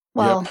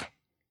 Well, yep.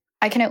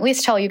 I can at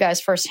least tell you guys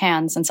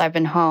firsthand, since I've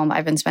been home,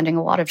 I've been spending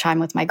a lot of time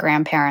with my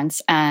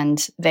grandparents,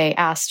 and they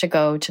asked to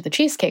go to the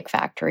Cheesecake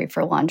Factory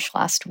for lunch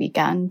last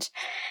weekend.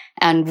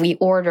 And we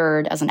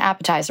ordered as an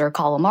appetizer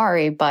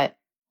calamari, but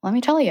let me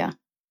tell you,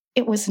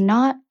 it was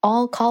not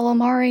all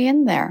calamari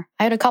in there.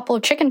 I had a couple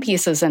of chicken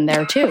pieces in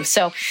there too.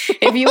 So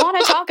if you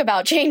want to talk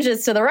about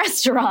changes to the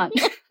restaurant,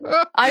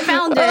 I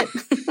found it.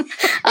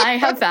 I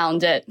have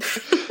found it.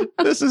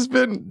 This has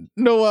been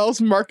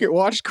Noelle's Market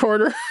Watch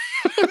Corner.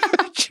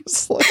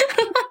 Just like,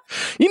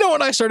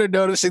 when I started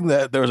noticing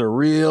that there was a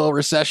real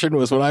recession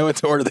was when I went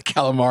to order the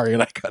calamari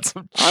and I got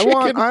some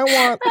chicken. I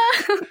want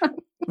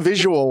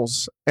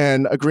visuals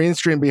and a green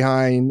screen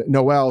behind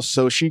Noelle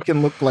so she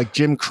can look like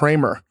Jim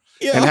Cramer.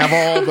 Yeah. And have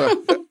all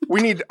the,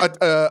 we need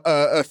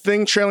a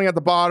thing trailing at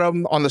the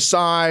bottom, on the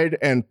side,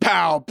 and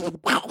pow,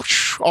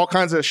 all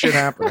kinds of shit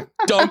happening.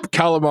 Dump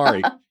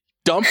calamari.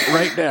 Dump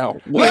right now.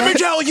 Let me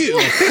tell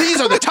you,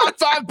 these are the top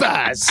 5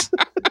 buys.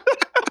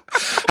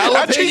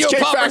 Jalapeno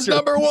Poppers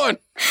 #1.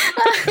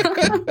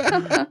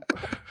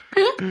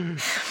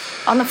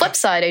 On the flip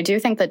side, I do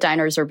think that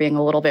diners are being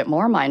a little bit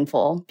more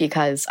mindful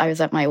because I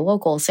was at my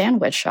local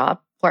sandwich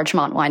shop,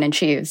 Larchmont Wine and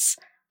Cheese,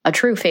 a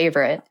true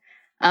favorite.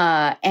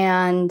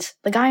 And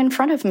the guy in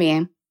front of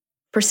me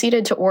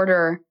proceeded to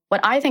order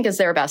what I think is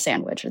their best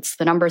sandwich. It's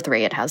the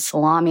 #3. It has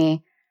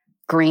salami,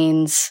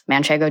 greens,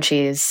 manchego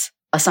cheese,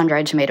 a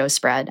sun-dried tomato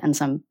spread, and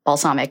some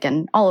balsamic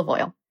and olive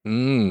oil.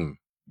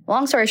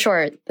 Long story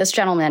short, this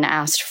gentleman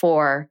asked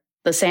for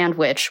the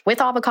sandwich with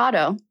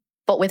avocado,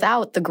 but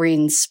without the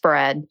greens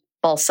spread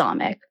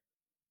balsamic.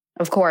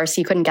 Of course,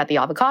 he couldn't get the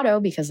avocado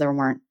because there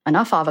weren't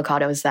enough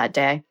avocados that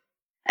day.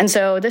 And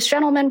so this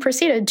gentleman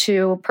proceeded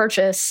to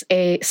purchase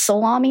a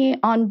salami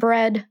on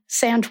bread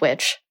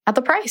sandwich at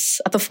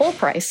the full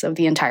price of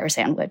the entire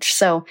sandwich.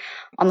 So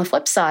on the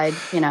flip side,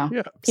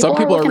 some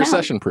people are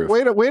recession proof.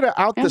 Way to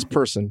out this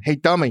person. Hey,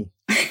 dummy.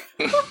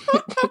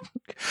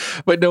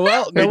 But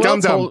Noelle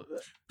dumb.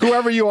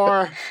 Whoever you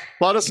are,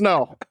 let us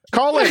know.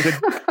 Call in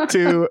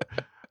to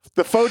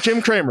the faux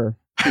Jim Cramer.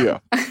 Yeah.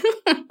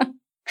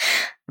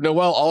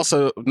 Noelle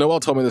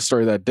told me this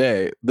story that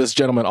day. This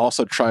gentleman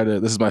also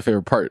this is my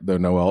favorite part though,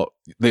 Noelle.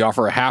 They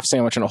offer a half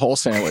sandwich and a whole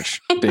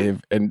sandwich,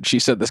 Dave. And she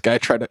said this guy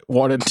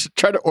wanted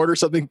to order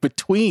something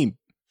between.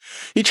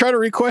 He tried to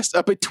request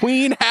a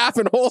between half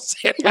and whole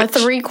sandwich. A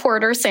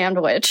 3/4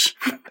 sandwich.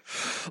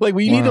 Like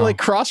we need to like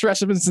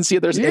cross-reference and see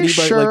if there's anybody.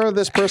 Sure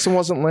this person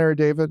wasn't Larry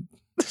David?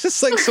 This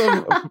is like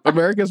some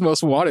America's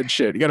Most Wanted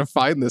shit. You got to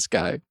find this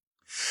guy.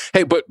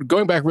 Hey, but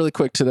going back really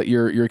quick to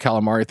your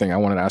calamari thing, I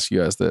wanted to ask you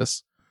guys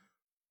this.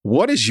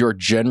 What is your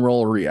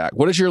general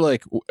what is your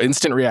like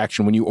instant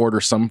reaction when you order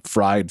some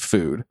fried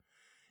food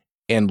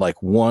and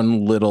like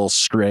one little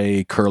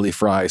stray curly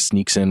fry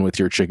sneaks in with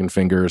your chicken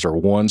fingers, or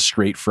one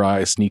straight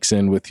fry sneaks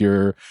in with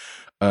your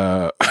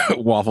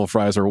waffle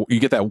fries, or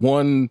you get that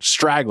one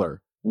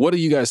straggler? What do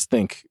you guys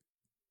think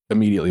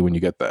immediately when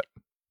you get that?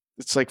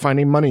 It's like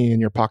finding money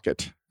in your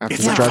pocket.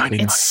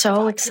 It's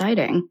so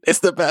exciting. It's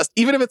the best.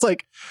 Even if it's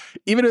like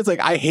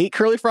I hate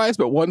curly fries,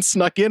 but one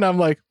snuck in, I'm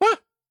like,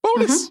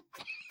 bonus.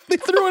 Mm-hmm. They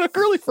threw in a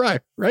curly fry,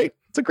 right?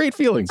 It's a great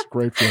feeling. It's a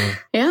great feeling.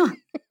 Yeah.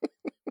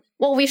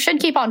 Well, we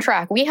should keep on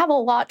track. We have a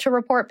lot to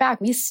report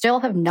back. We still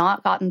have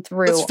not gotten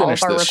through all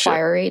of our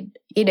required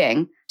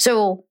eating.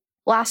 So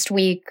last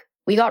week,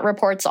 we got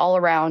reports all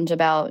around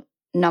about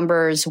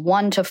numbers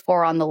 1 to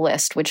 4 on the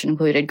list, which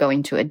included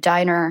going to a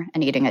diner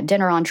and eating a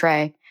dinner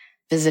entree,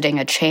 visiting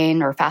a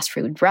chain or fast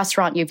food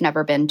restaurant you've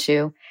never been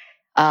to,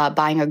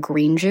 buying a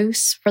green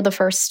juice for the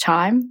first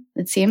time,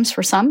 it seems,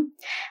 for some,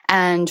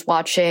 and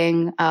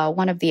watching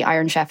one of the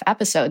Iron Chef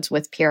episodes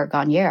with Pierre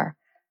Gagnère.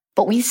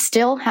 But we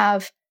still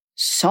have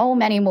so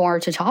many more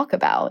to talk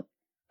about,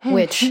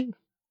 which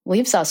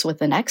leaves us with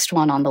the next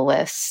one on the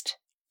list.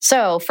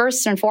 So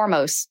first and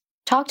foremost,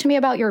 talk to me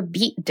about your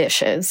beet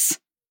dishes.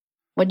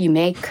 What do you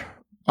make?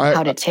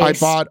 How did it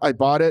taste? I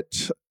bought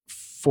it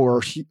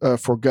for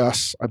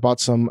Gus. I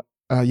bought some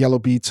yellow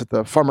beets at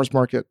the farmer's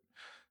market.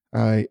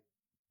 I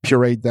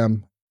pureed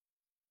them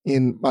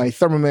in my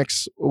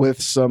Thermomix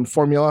with some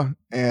formula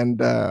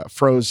and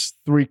froze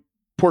 3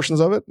 portions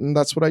of it, and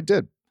that's what I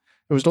did.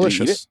 It was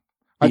delicious.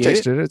 I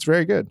tasted it. It's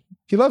very good.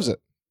 He loves it.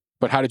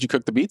 But how did you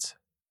cook the beets?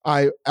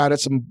 I added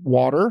some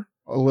water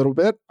a little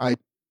bit. I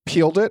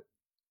peeled it.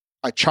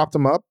 I chopped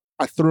them up.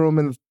 I threw them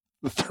in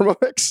the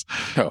Thermomix.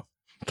 Oh,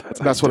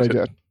 that's what I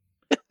did.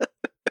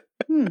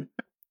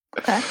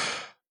 Okay.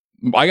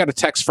 I got a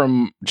text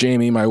from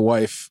Jamie, my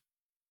wife,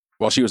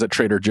 while she was at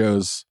Trader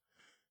Joe's.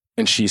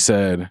 And she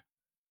said,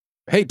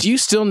 "Hey, do you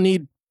still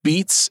need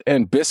beets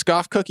and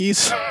Biscoff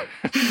cookies?"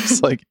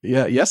 It's like,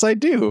 yes, I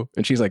do.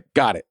 And she's like,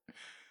 "Got it."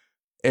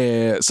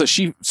 So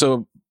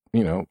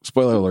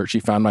spoiler alert, she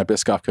found my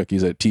Biscoff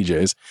cookies at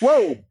TJ's.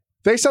 Whoa,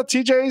 they sell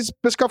TJ's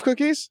Biscoff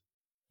cookies?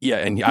 Yeah,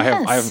 and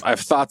yes. I have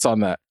thoughts on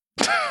that.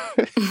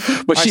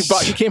 But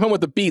she came home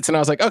with the beets, and I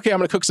was like, okay, I'm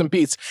gonna cook some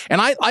beets. And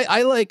I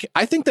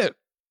think that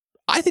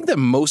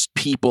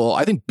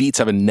beets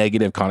have a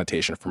negative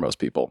connotation for most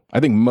people. I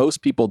think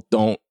most people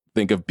don't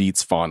think of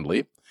beets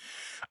fondly.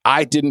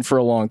 I didn't for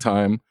a long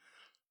time.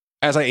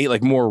 As I ate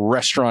like more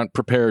restaurant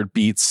prepared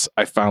beets,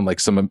 I found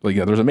like some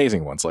there's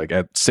amazing ones. Like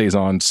at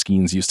Saison,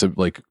 Skeens used to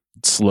like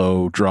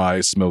slow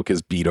dry smoke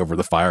his beet over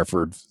the fire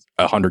for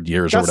 100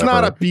 years or whatever.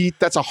 That's not a beet.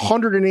 That's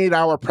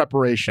 108-hour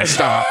preparation.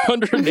 Stop.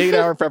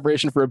 108-hour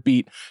preparation for a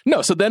beet.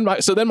 No. So then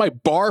my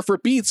bar for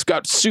beets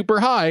got super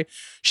high.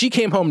 She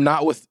came home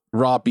not with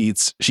raw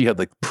beets. She had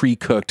like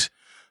pre-cooked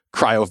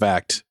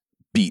cryovac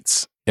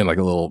beets in like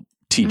a little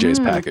TJ's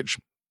package.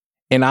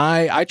 And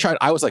I tried.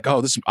 I was like,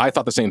 I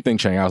thought the same thing,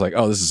 Chang. I was like,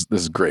 this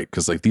is great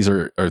because like these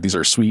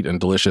are sweet and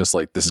delicious.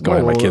 Like this is going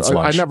to my kids'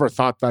 lunch. I never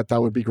thought that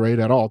would be great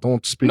at all.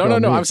 Don't speak. No.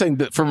 I'm saying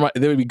that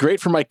they would be great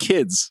for my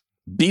kids.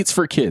 Beets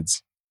for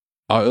kids.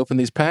 I opened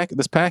this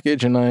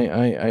package and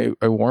I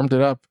warmed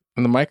it up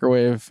in the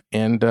microwave,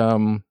 and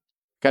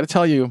got to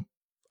tell you,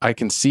 I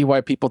can see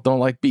why people don't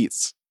like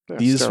beets.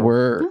 These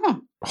were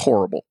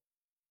horrible.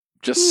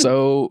 Just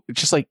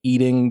like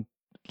eating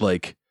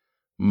like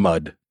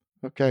mud.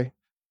 Okay.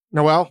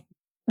 Noelle?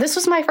 This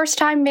was my first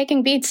time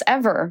making beets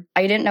ever.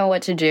 I didn't know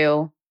what to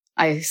do.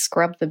 I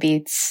scrubbed the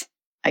beets.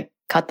 I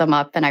cut them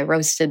up and I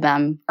roasted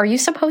them. Are you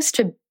supposed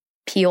to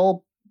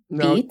peel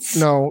beets?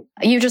 No.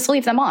 You just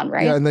leave them on,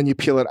 right? Yeah, and then you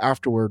peel it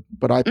afterward.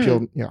 But I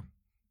peeled,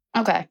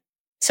 Okay.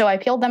 So I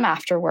peeled them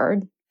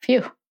afterward.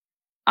 Phew.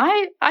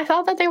 I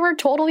thought that they were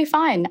totally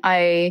fine.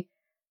 I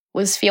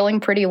was feeling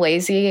pretty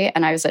lazy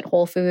and I was at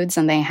Whole Foods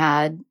and they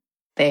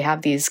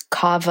have these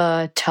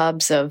kava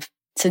tubs of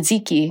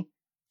tzatziki.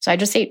 So I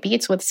just ate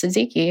beets with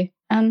tzatziki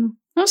and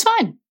it was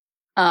fine.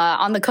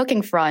 On the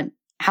cooking front,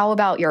 how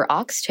about your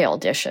oxtail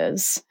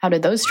dishes? How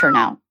did those turn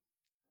out?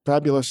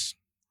 Fabulous.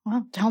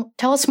 Well,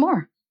 tell us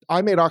more.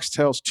 I made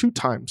oxtails 2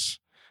 times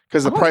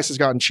because the price has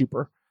gotten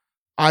cheaper.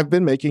 I've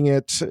been making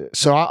it.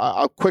 So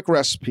a quick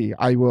recipe.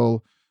 I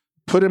will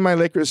put in my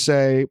Le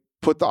Creuset,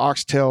 put the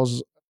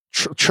oxtails,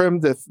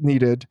 trimmed if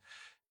needed,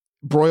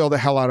 broil the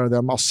hell out of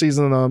them. I'll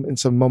season them in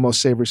some Momo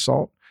savory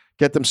salt,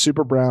 get them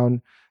super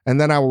brown,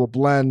 and then I will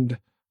blend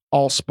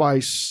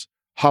allspice,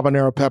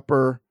 habanero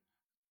pepper,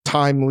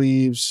 thyme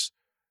leaves,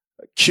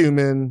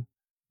 cumin,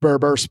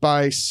 Berber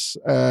spice,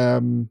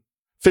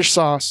 fish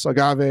sauce,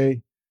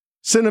 agave,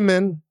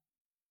 cinnamon,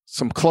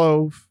 some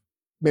clove,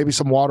 maybe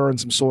some water and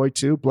some soy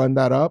too. Blend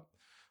that up.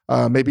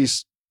 Maybe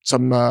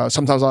some,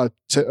 sometimes I'll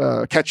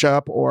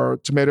ketchup or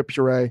tomato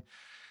puree.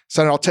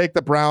 So then I'll take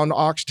the brown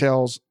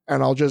oxtails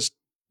and I'll just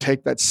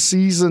take that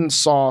seasoned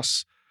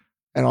sauce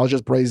and I'll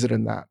just braise it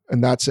in that.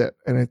 And that's it.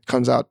 And it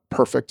comes out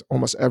perfect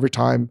almost every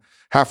time.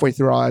 Halfway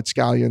through, I'll add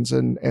scallions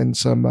and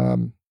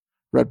some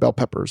red bell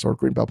peppers or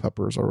green bell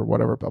peppers or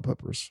whatever bell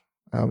peppers.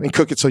 And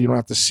cook it so you don't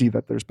have to see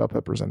that there's bell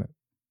peppers in it.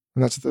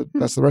 And that's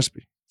the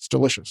recipe. It's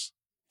delicious.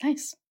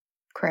 Nice.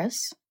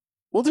 Chris?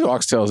 We'll do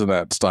oxtails in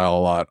that style a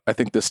lot. I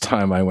think this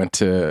time I went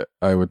to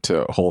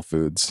Whole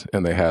Foods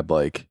and they had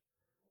like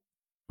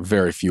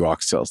very few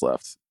oxtails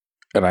left.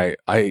 And I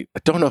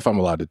don't know if I'm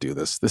allowed to do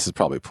this. This is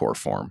probably poor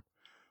form.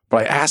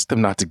 But I asked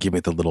them not to give me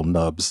the little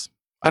nubs.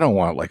 I don't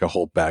want like a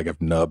whole bag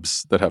of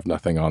nubs that have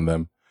nothing on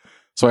them.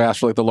 So I asked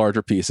for like the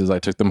larger pieces. I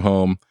took them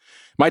home.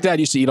 My dad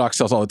used to eat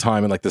oxtails all the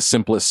time in like the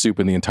simplest soup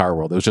in the entire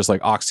world. It was just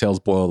like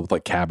oxtails boiled with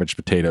like cabbage,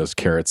 potatoes,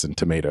 carrots, and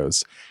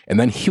tomatoes. And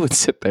then he would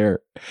sit there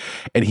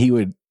and he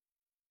would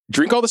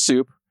drink all the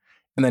soup.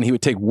 And then he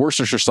would take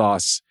Worcestershire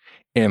sauce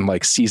and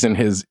like season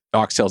his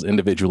oxtails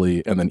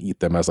individually and then eat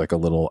them as like a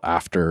little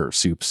after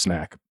soup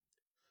snack.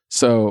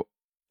 So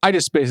I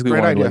just basically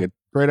wanted like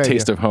a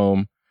taste of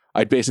home.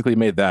 I basically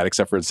made that,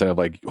 except for instead of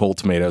like whole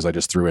tomatoes, I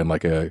just threw in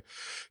like a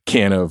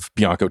can of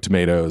Bianco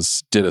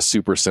tomatoes, did a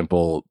super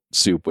simple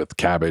soup with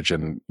cabbage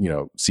and,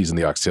 seasoned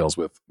the oxtails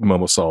with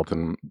Momo salt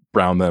and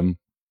browned them.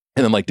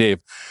 And then like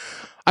Dave,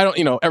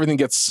 everything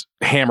gets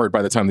hammered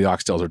by the time the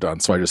oxtails are done.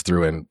 So I just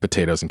threw in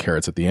potatoes and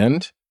carrots at the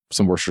end,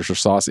 some Worcestershire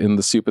sauce in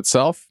the soup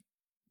itself.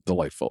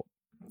 Delightful.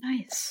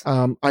 Nice.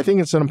 I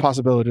think it's an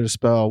impossibility to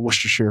spell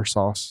Worcestershire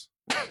sauce.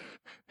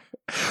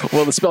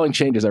 Well, the spelling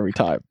changes every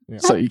time. Yeah.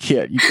 So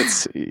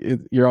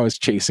you're always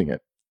chasing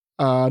it.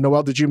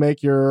 Noelle, did you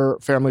make your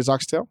family's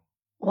oxtail?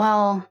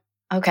 Well,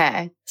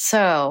 okay.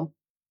 So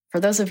for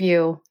those of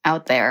you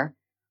out there,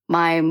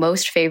 my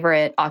most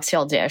favorite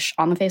oxtail dish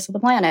on the face of the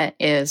planet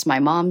is my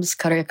mom's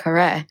kare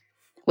kare,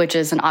 which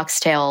is an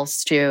oxtail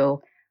stew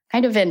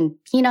kind of in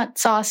peanut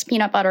sauce,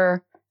 peanut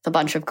butter, with a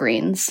bunch of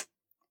greens.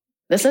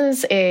 This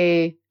is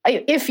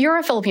if you're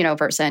a Filipino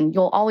person,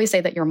 you'll always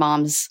say that your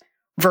mom's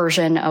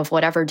version of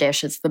whatever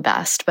dish is the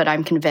best. But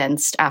I'm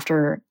convinced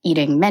after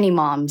eating many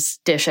moms'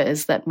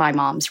 dishes that my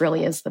mom's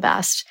really is the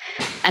best.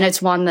 And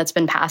it's one that's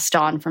been passed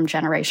on from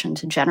generation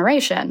to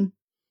generation.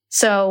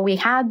 So we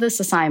had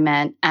this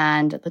assignment,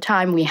 and at the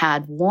time we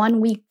had 1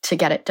 week to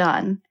get it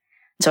done.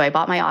 So I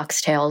bought my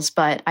oxtails,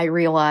 but I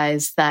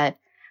realized that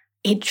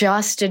it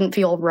just didn't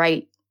feel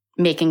right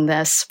making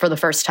this for the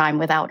first time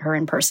without her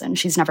in person.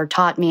 She's never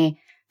taught me.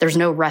 There's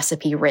no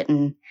recipe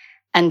written.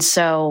 And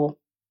so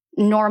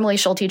normally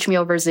she'll teach me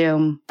over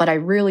Zoom, but I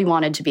really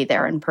wanted to be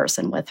there in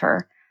person with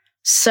her.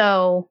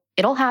 So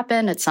it'll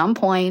happen at some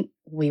point.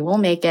 We will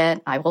make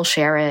it. I will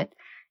share it.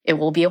 It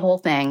will be a whole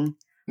thing.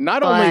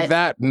 Only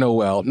that,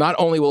 Noelle, not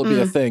only will it be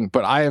a thing,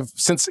 but I have,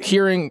 since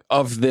hearing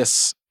of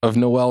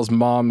Noelle's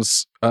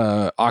mom's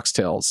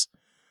oxtails,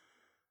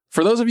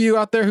 for those of you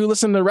out there who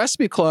listen to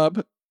Recipe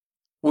Club,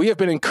 we have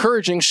been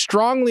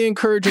strongly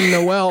encouraging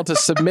Noelle to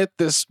submit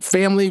this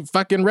family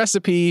fucking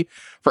recipe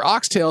for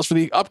oxtails for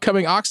the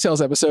upcoming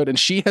oxtails episode, and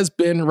she has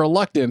been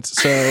reluctant.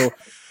 So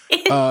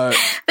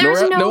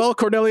Noelle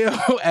Cornelio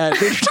at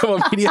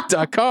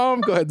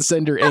VintageTomomedia.com. Go ahead and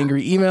send her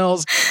angry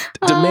emails.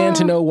 Demand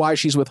to know why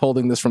she's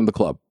withholding this from the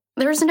club.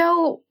 There's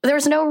no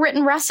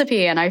written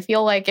recipe. And I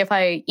feel like if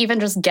I even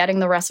just getting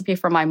the recipe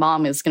from my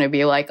mom is going to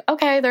be like,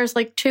 okay, there's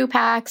like 2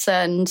 packs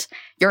and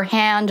your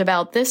hand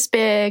about this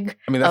big.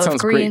 I mean, that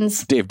sounds great.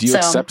 Dave, do you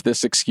accept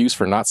this excuse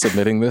for not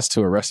submitting this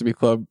to a Recipe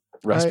Club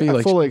recipe?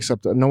 I fully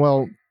accept it.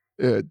 Noelle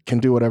can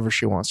do whatever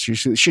she wants.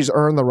 She's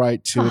earned the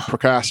right to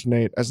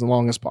procrastinate as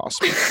long as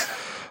possible.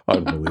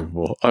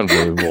 Unbelievable.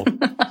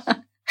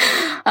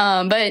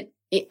 But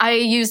I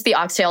used the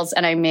oxtails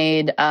and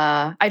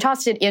I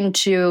tossed it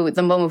into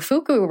the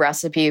Momofuku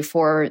recipe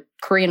for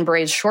Korean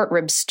braised short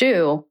rib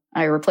stew.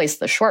 I replaced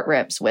the short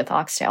ribs with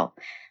oxtail.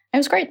 It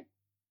was great.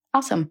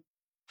 Awesome.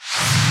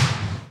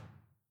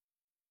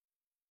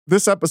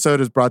 This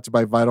episode is brought to you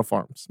by Vital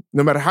Farms.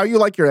 No matter how you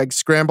like your eggs,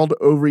 scrambled,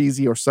 over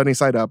easy, or sunny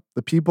side up,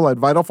 the people at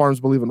Vital Farms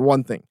believe in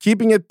one thing: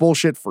 keeping it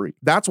bullshit free.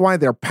 That's why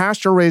their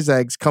pasture-raised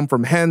eggs come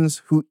from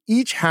hens who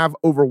each have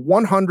over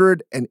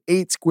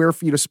 108 square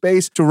feet of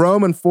space to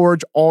roam and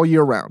forage all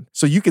year round.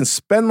 So you can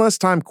spend less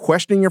time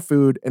questioning your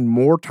food and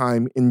more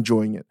time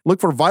enjoying it. Look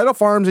for Vital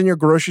Farms in your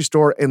grocery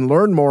store and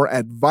learn more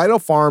at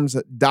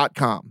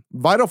vitalfarms.com.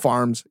 Vital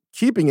Farms,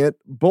 keeping it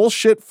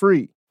bullshit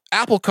free.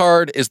 Apple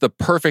Card is the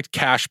perfect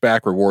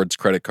cashback rewards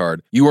credit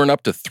card. You earn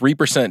up to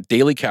 3%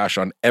 daily cash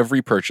on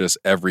every purchase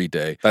every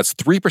day. That's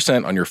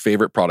 3% on your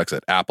favorite products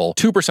at Apple,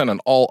 2% on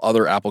all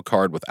other Apple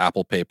Card with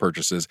Apple Pay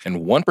purchases,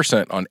 and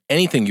 1% on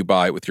anything you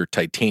buy with your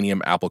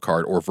titanium Apple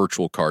Card or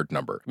virtual card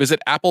number. Visit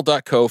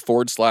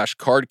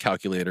apple.co/card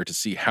calculator to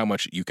see how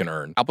much you can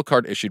earn. Apple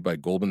Card issued by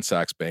Goldman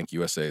Sachs Bank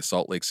USA,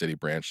 Salt Lake City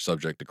branch,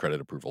 subject to credit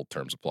approval.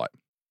 Terms apply.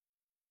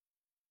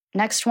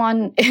 Next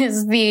one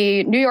is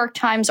the New York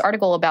Times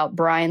article about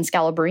Brian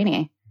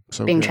Scalabrine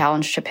being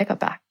challenged to pick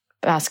up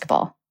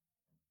basketball.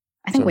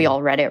 I think we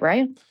all read it,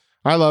 right?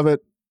 I love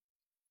it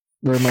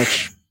very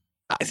much.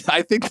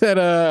 I think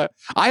that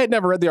I had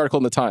never read the article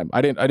in the time.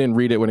 I didn't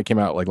read it when it came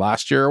out like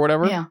last year or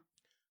whatever. Yeah.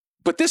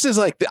 But this is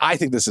like, I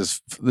think this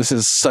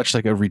is such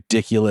like a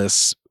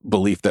ridiculous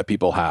belief that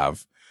people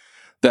have,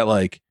 that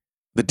like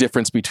the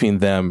difference between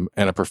them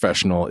and a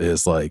professional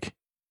is like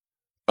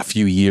a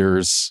few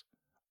years,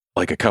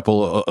 like a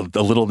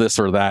little this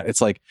or that. It's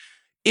like,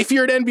 if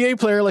you're an NBA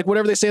player, like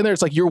whatever they say in there,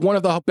 it's like you're one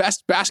of the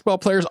best basketball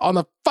players on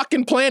the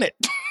fucking planet.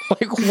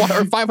 Like one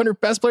or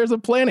 500 best players on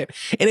the planet.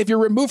 And if you're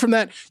removed from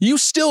that, you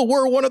still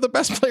were one of the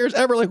best players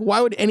ever. Like,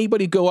 why would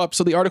anybody go up?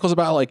 So the article's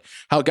about like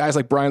how guys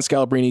like Brian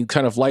Scalabrine,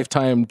 kind of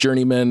lifetime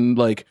journeyman,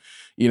 like,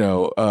 you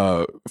know,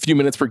 a few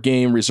minutes per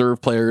game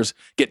reserve players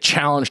get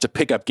challenged to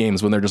pick up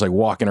games when they're just like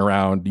walking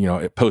around, you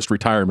know, post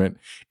retirement,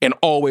 and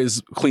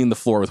always clean the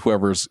floor with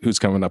who's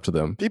coming up to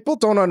them. People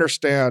don't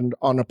understand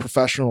on a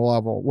professional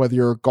level, whether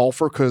you're a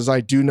golfer, because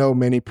I do know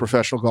many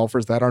professional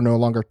golfers that are no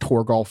longer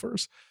tour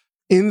golfers.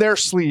 In their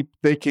sleep,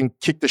 they can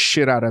kick the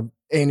shit out of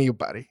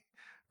anybody,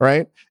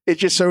 right? It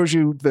just shows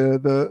you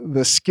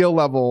the skill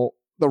level,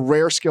 the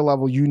rare skill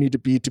level you need to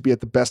be at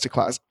the best in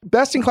class.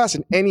 Best in class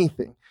in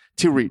anything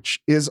to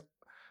reach is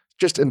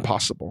just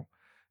impossible.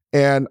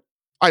 And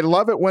I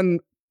love it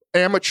when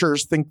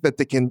amateurs think that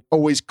they can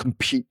always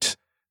compete.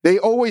 They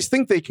always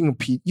think they can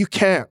compete. You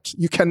can't.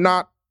 You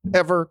cannot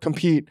ever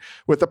compete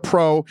with a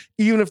pro,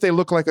 even if they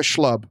look like a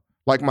schlub,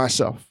 like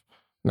myself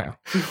now.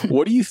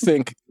 What do you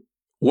think,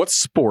 what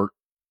sport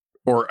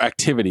or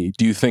activity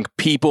do you think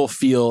people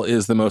feel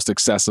is the most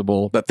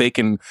accessible, that they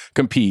can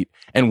compete?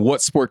 And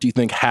what sport do you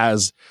think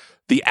has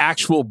the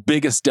actual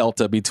biggest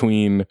delta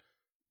between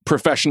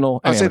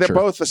professional and I'll say amateur?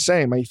 they're both the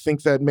same. I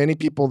think that many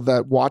people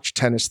that watch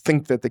tennis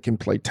think that they can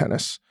play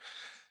tennis.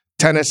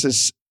 Tennis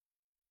is,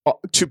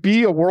 to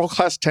be a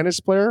world-class tennis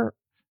player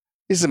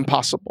is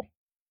impossible.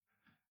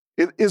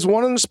 It is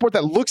one of the sport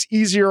that looks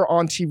easier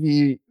on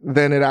TV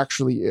than it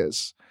actually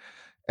is.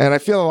 And I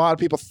feel a lot of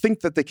people think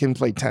that they can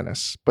play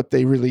tennis, but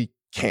they really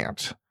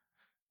can't.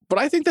 But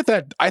I think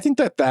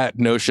that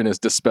notion is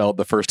dispelled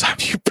the first time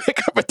you pick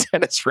up a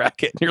tennis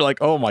racket and you're like,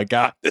 oh my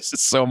God, this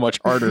is so much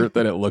harder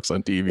than it looks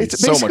on TV. It's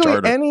so much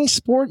harder. Any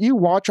sport you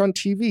watch on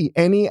TV,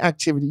 any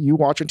activity you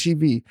watch on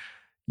TV,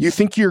 you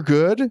think you're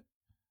good.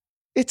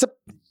 But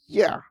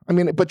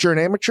you're an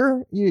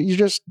amateur. You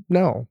just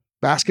know.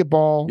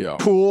 Basketball,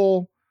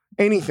 pool,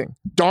 anything,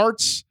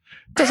 darts.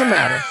 Doesn't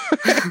matter.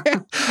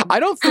 I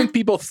don't think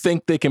people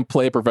think they can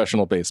play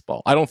professional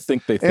baseball. I don't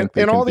think they think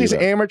they can. And all do these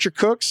that. amateur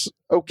cooks,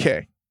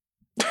 okay.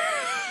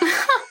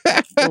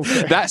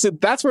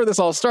 That's where this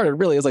all started.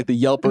 Really, is like the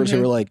Yelpers who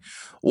were like,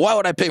 "Why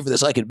would I pay for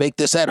this? I can make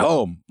this at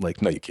home." Like,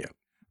 no, you can't.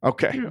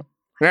 Okay. Yeah.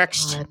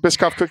 Next,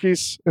 Biscoff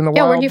cookies in the wild.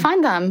 Yeah, where do you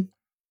find them?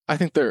 I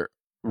think they're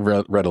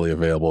readily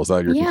available. Is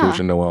that your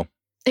conclusion, Noelle?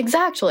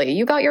 Exactly.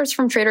 You got yours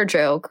from Trader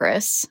Joe,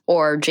 Chris,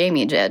 or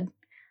Jamie did.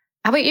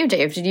 How about you,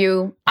 Dave?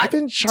 I've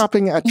been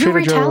shopping at Trader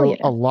Joe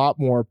a lot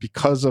more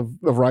because of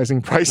the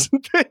rising price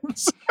in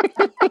things.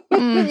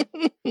 I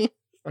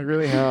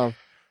really have.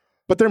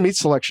 But their meat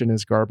selection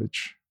is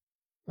garbage.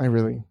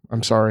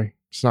 I'm sorry.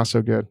 It's not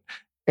so good.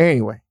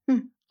 Anyway,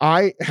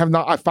 I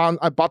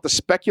bought the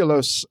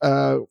speculoos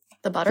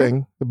the butter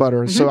thing, the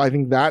butter. So I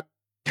think that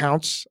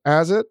counts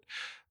as it.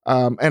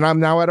 And I'm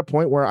now at a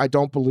point where I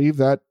don't believe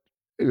that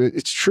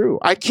it's true.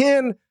 I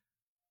can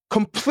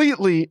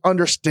completely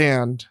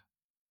understand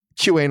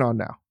QAnon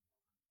now.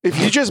 If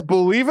you just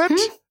believe it,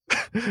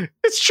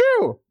 it's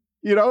true.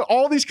 You know,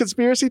 all these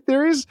conspiracy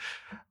theories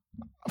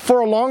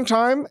for a long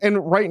time.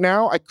 And right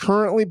now, I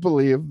currently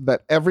believe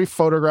that every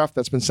photograph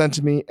that's been sent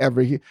to me,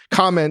 every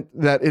comment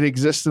that it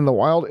exists in the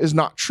wild is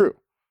not true.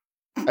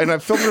 And I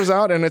filters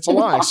out and it's a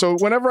lie. So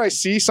whenever I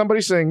see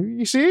somebody saying,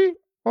 you see,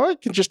 well, I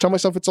can just tell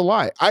myself it's a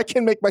lie. I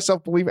can make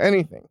myself believe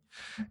anything.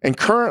 And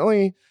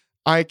currently,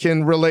 I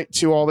can relate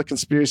to all the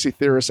conspiracy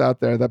theorists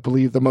out there that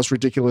believe the most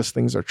ridiculous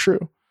things are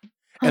true.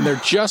 And they're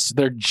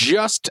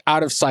just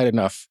out of sight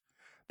enough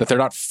that they're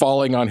not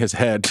falling on his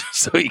head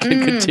so he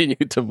can continue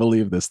to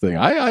believe this thing.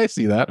 I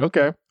see that.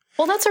 Okay.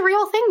 Well, that's a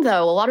real thing,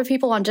 though. A lot of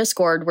people on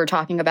Discord were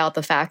talking about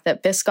the fact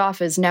that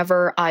Biscoff is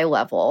never eye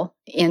level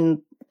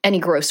in any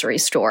grocery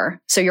store.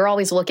 So you're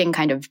always looking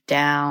kind of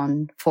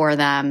down for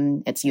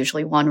them. It's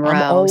usually one row.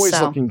 I'm always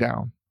looking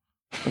down.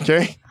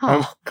 Okay?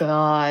 Oh,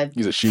 God.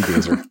 He's a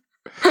she-gazer.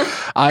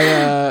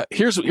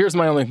 Here's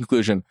my only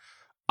conclusion.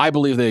 I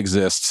believe they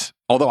exist.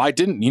 Although I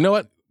didn't, you know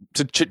what?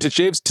 to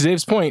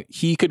Dave's point,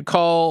 he could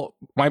call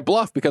my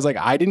bluff because like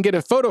I didn't get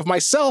a photo of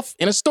myself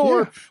in a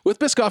store with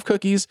Biscoff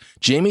cookies.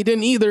 Jamie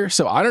didn't either.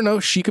 So I don't know.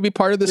 She could be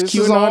part of this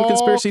QAnon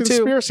conspiracy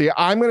too.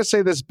 I'm going to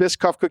say this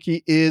Biscoff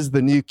cookie is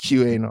the new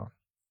QAnon.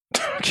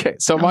 Okay.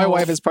 So my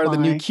wife is part of the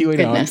new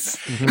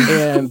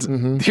QAnon.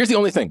 And here's the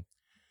only thing.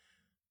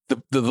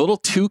 The little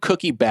 2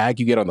 cookie bag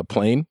you get on the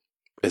plane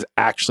is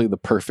actually the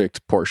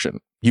perfect portion.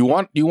 You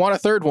want a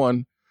third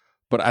one,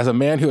 but as a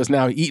man who has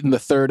now eaten the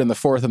 3rd and the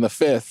 4th and the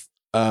 5th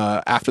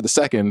after the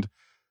 2nd,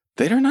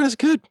 they're not as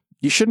good.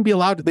 You shouldn't be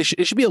allowed to.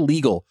 It should be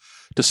illegal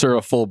to serve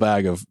a full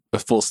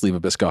sleeve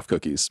of Biscoff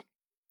cookies.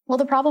 Well,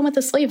 the problem with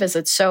the sleeve is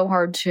it's so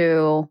hard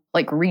to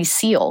like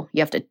reseal.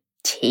 You have to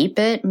tape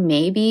it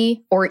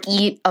maybe or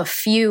eat a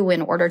few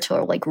in order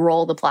to like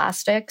roll the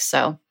plastic.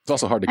 So it's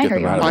also hard to get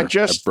them out of I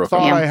just thought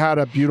I had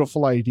a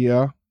beautiful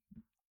idea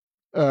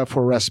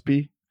for a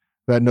recipe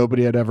that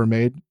nobody had ever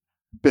made.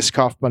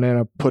 Biscoff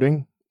banana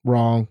pudding.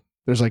 Wrong.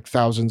 There's like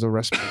thousands of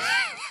recipes.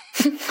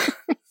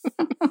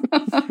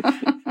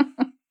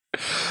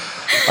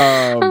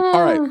 All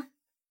right.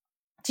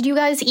 Did you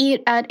guys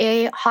eat at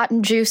a hot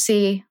and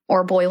juicy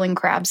or boiling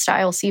crab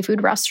style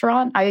seafood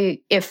restaurant?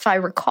 If I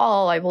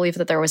recall, I believe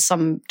that there was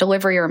some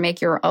delivery or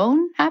make your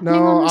own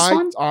happening on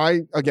this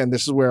one. Again,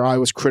 this is where I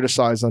was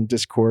criticized on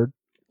Discord.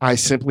 I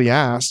simply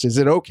asked, is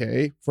it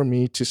okay for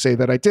me to say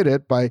that I did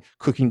it by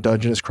cooking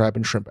Dungeness crab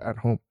and shrimp at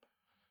home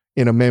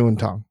in a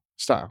Maeuntan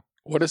style?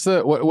 What is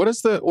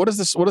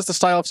the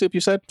style of soup you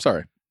said?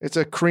 Sorry. It's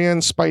a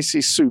Korean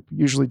spicy soup,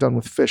 usually done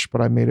with fish,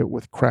 but I made it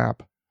with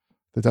crab,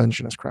 the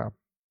Dungeness crab.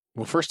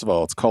 Well, first of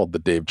all, it's called the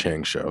Dave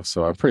Chang Show,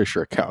 so I'm pretty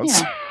sure it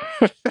counts.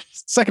 Yeah.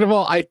 Second of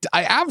all, I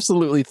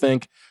absolutely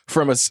think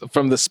from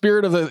the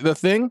spirit of the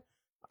thing,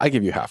 I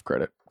give you half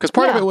credit because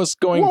part of it was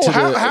going to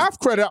half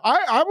credit.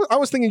 I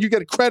was thinking you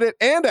get a credit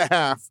and a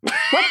half.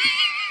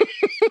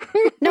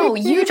 No,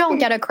 you don't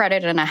get a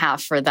credit and a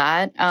half for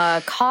that.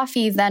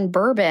 Coffee, then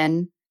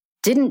bourbon,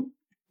 didn't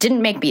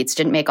make beets,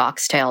 didn't make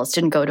oxtails,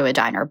 didn't go to a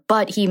diner,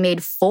 but he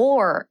made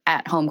 4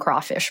 at-home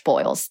crawfish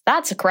boils.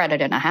 That's a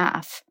credit and a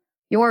half.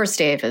 Yours,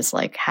 Dave, is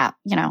like half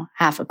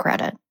a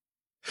credit.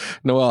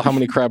 Noelle, how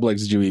many crab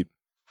legs did you eat?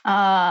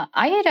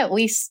 I ate at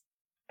least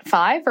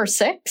 5 or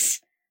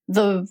 6.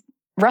 The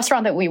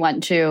restaurant that we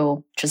went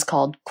to, which is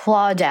called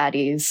Claw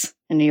Daddy's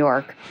in New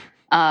York,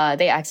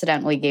 they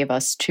accidentally gave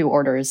us 2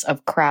 orders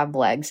of crab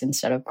legs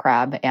instead of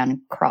crab and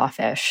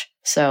crawfish.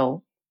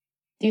 So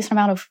decent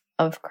amount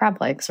of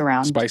crab legs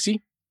around.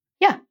 Spicy?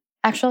 Yeah,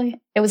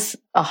 actually. It was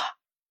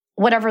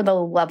whatever the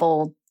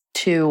level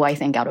 2, I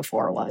think, out of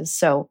 4 was.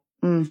 So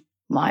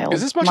mild.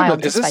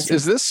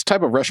 Is this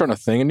type of restaurant a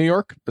thing in New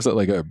York? Is it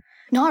like a...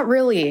 Not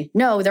really.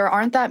 No, there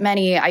aren't that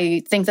many.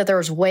 I think that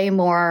there's way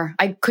more.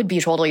 I could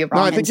be totally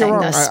wrong in saying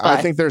this.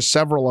 I think there's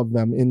several of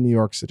them in New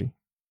York City.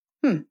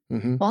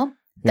 Mm-hmm. Well,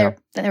 there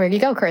you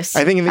go, Chris.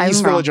 I think in the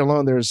East Village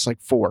alone, there's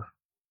like 4.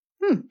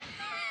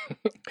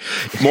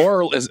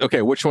 More is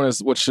okay. Which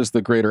is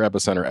the greater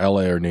epicenter,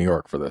 LA or New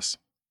York for this?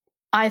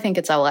 I think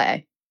it's LA.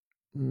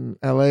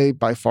 LA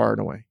by far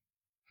and away.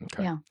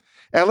 Okay. Yeah.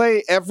 LA,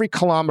 every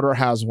kilometer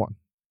has one.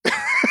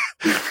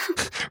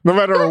 No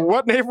matter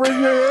what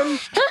neighborhood you're in.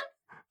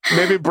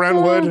 Maybe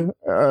Brentwood,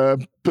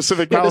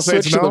 Pacific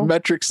Palisades. Switch to the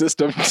metric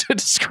system to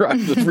describe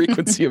the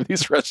frequency of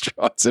these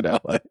restaurants in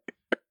LA.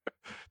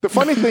 The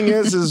funny thing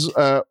is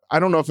I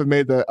don't know if it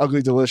made the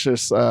Ugly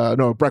Delicious,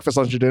 breakfast,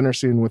 lunch, and dinner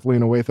scene with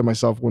Lena Waithe and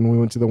myself when we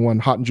went to the one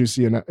Hot and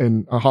Juicy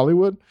in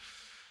Hollywood.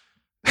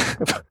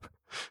 It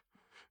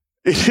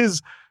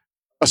is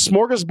a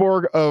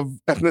smorgasbord of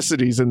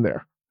ethnicities in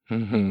there.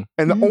 Mm-hmm.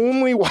 And the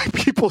only white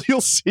people you'll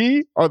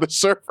see are the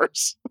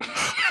surfers.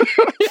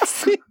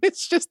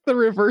 It's just the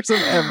reverse of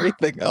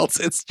everything else.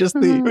 It's just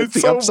the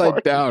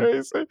upside down.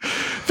 Crazy.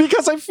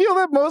 Because I feel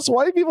that most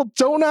white people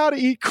don't know how to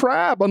eat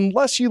crab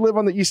unless you live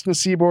on the Eastern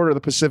Seaboard or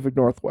the Pacific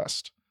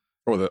Northwest.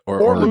 Or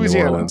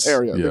Louisiana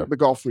area, the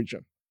Gulf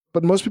region.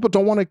 But most people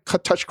don't want to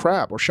touch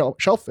crab or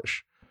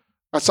shellfish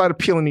outside of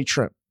peel and eat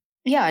shrimp.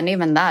 Yeah, and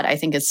even that I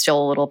think is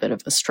still a little bit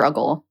of a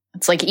struggle.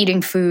 It's like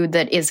eating food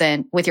that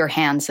isn't with your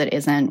hands, that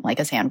isn't like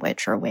a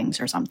sandwich or wings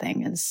or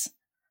something, is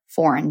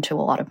foreign to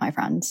a lot of my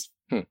friends.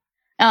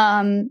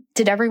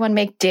 Did everyone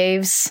make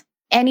Dave's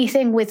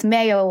anything with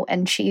mayo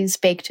and cheese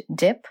baked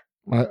dip?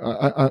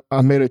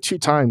 I made it 2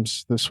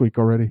 times this week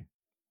already.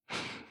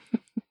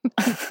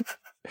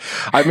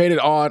 I made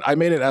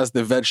it as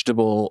the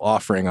vegetable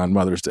offering on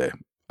Mother's Day.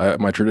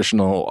 My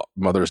traditional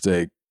Mother's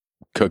Day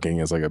cooking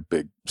is like a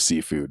big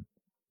seafood.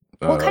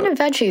 What kind of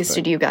veggies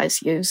did you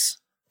guys use?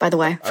 By the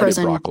way,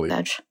 frozen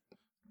veg.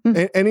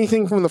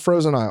 Anything from the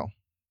frozen aisle.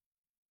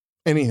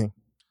 Anything.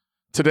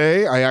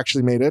 Today, I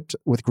actually made it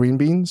with green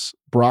beans,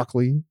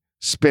 broccoli,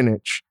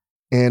 spinach,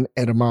 and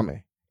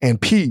edamame, and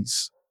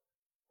peas.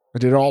 I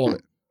did all of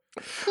it.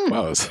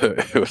 Wow,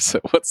 it was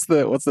what's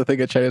the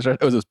thing at Chinese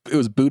restaurant? It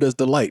was Buddha's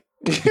delight.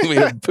 We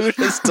had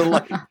Buddha's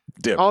delight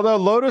dip. Although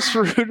lotus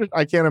root,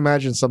 I can't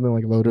imagine something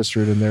like lotus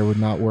root in there would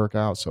not work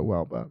out so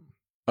well, but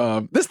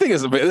This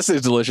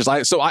is delicious.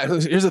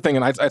 Here's the thing,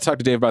 and I talked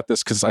to Dave about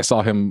this because I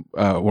saw him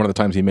one of the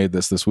times he made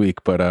this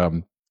week. But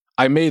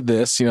I made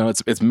this.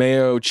 It's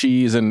mayo,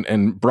 cheese,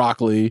 and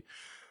broccoli.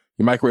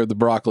 You microwave the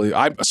broccoli.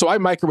 I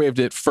microwaved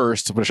it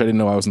first, which I didn't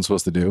know I wasn't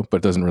supposed to do, but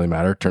it doesn't really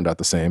matter. It turned out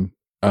the same.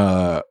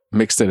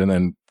 Mixed it, and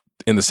then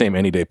in the same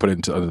any day put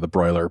it under the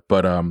broiler.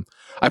 But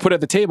I put it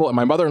at the table, and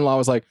my mother-in-law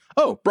was like,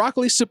 "Oh,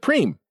 broccoli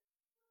supreme,"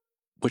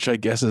 which I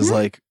guess is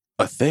like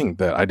a thing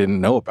that I didn't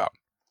know about.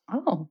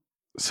 Oh.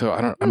 So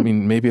I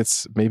mean, maybe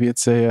it's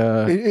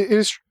a.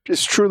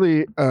 It's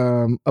truly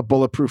a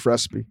bulletproof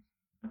recipe.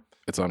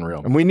 It's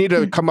unreal. And we need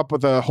to come up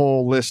with a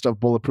whole list of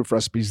bulletproof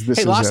recipes.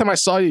 Last time I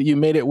saw you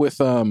made it with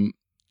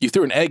you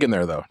threw an egg in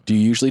there though. Do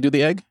you usually do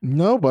the egg?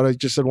 No, but I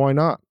just said why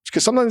not?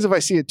 Because sometimes if I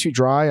see it too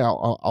dry,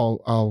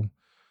 I'll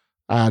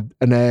add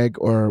an egg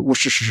or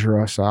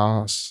Worcestershire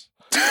sauce.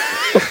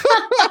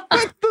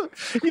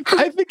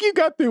 I think you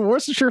got through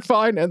Worcestershire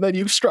fine, and then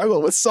you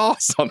struggle with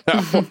sauce on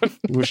that one.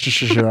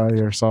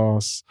 Worcestershire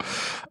sauce.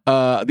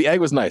 The egg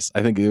was nice.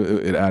 I think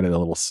it added a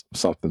little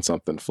something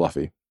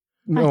fluffy.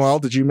 Nice. Noelle,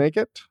 did you make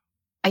it?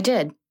 I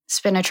did.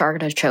 Spinach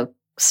artichoke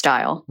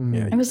style.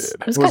 Yeah, It was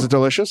good. Was it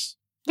delicious?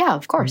 Yeah,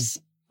 of course.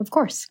 Of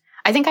course.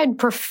 I think I'd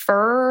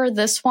prefer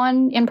this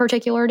one in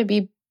particular to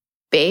be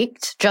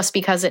baked just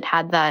because it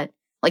had that,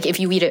 like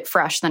if you eat it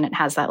fresh, then it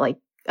has that like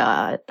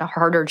a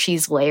harder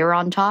cheese layer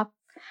on top.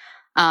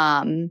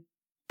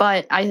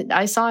 But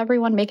I saw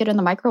everyone make it in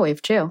the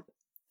microwave too.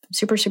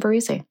 Super, super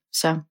easy.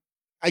 So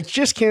I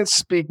just can't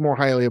speak more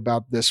highly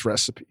about this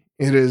recipe.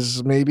 It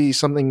is maybe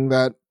something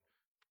that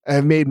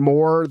I've made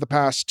more the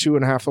past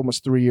 2.5,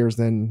 almost 3 years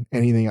than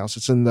anything else.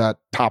 It's in that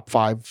top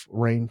 5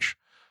 range.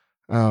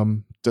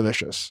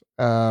 Delicious.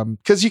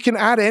 Because you can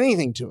add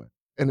anything to it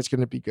and it's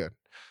going to be good.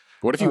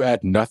 What if you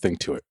add nothing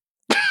to it?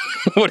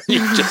 What if you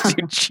just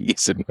do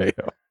cheese and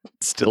mayo?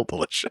 It's still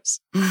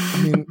delicious.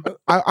 I mean,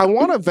 I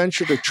want to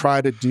venture to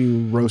try to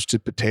do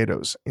roasted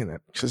potatoes in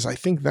it because I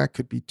think that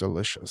could be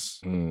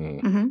delicious.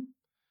 Mm-hmm.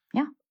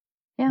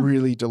 Yeah.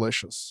 Really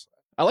delicious.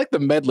 I like the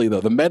medley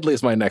though. The medley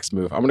is my next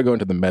move. I'm going to go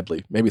into the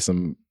medley. Maybe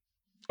some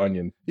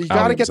onion. You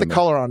got to get the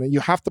color on it. You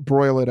have to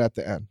broil it at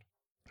the end.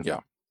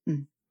 Yeah.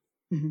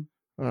 Mm-hmm.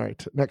 All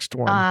right. Next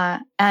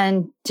one.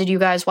 And did you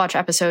guys watch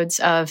episodes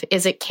of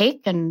Is It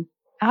Cake? And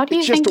how do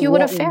you think you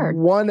would have fared?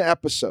 One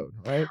episode,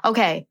 right?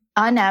 Okay.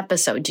 An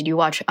episode. Did you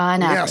watch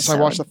an episode? Yes, I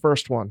watched the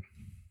first one.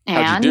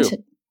 And How'd you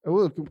do? It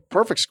was a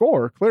perfect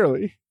score,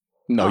 clearly.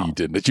 No, you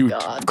didn't. Did you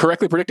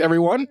correctly predict every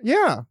one?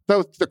 Yeah.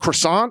 The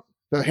croissant,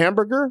 the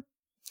hamburger.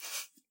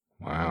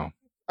 Wow.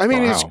 I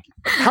mean,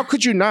 how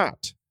could you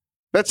not?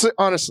 That's it,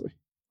 honestly.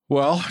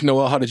 Well,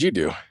 Noelle, how did you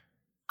do?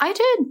 I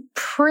did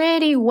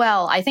pretty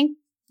well. I think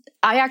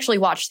I actually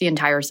watched the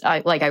entire,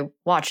 I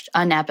watched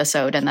an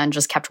episode and then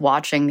just kept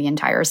watching the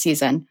entire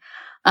season.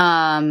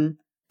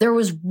 There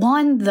was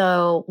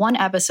one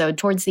episode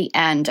towards the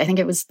end, I think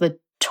it was the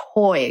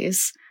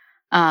toys,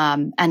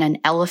 and an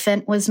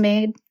elephant was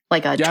made,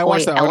 like a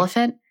toy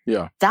elephant.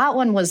 Yeah. That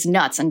one was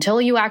nuts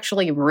until you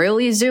actually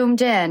really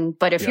zoomed in.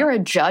 But if you're a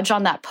judge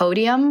on that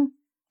podium,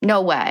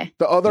 no way.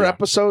 The other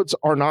episodes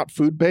are not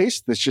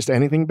food-based. It's just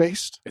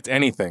anything-based. It's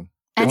anything.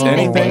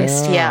 Anything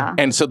based, yeah.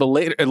 And so the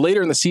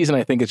later in the season,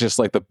 I think it's just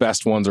like the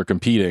best ones are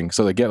competing.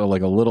 So they get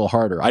like a little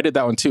harder. I did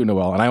that one too,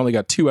 Noelle, and I only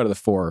got 2 out of the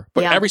 4.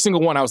 But every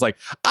single one, I was like,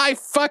 I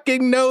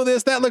fucking know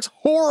this. That looks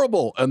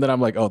horrible. And then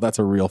I'm like, oh, that's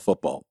a real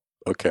football.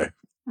 Okay.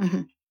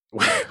 Mm-hmm.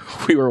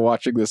 We were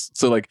watching this.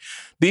 So like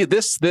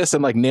this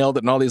and like Nailed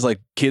It and all these like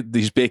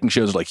these baking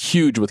shows are like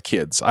huge with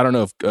kids. I don't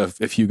know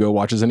if Hugo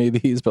watches any of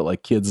these, but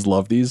like kids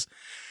love these.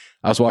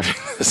 I was watching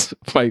this.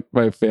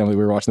 My family,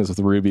 we were watching this with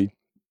Ruby.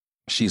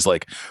 She's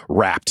like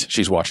rapt.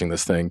 She's watching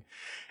this thing.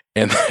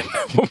 And then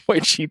at one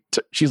point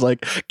she's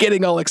like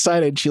getting all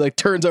excited. She like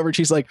turns over and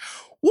she's like,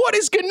 what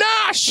is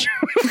ganache?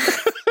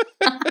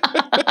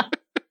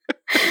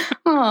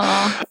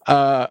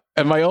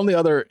 And my only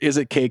other Is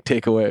It Cake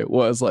takeaway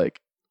was like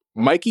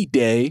Mikey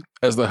Day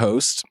as the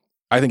host.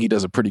 I think he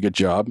does a pretty good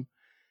job.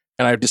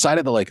 And I've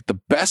decided that like the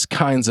best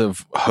kinds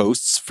of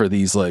hosts for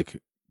these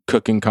like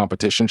cooking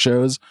competition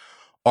shows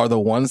are the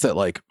ones that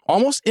like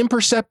almost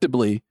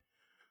imperceptibly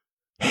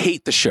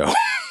hate the show.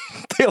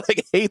 They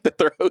like hate that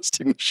they're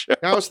hosting the show.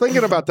 I was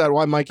thinking about that,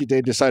 why Mikey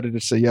Day decided to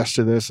say yes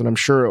to this, and I'm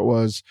sure it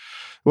was,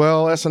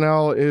 well,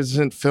 SNL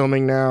isn't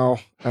filming now.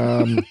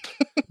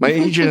 My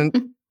agent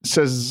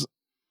says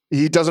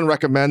he doesn't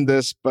recommend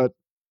this, but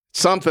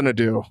something to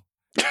do.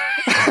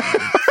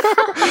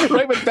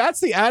 Right, but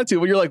that's the attitude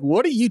when you're like,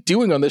 what are you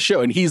doing on this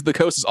show? And he's the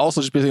host is also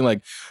just being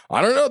like,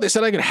 I don't know. They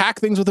said I could hack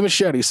things with a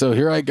machete, so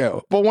here I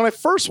go. But when I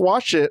first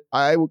watched it,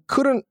 I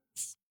couldn't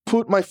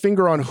put my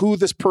finger on who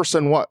this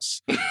person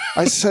was.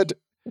 I said,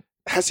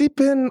 has he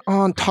been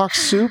on Talk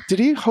Soup? Did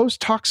he host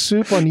Talk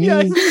Soup on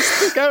Yeah, he's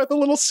the guy with the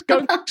little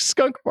skunk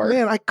part.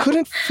 Man, I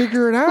couldn't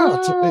figure it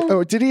out.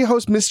 Oh, did he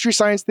host Mystery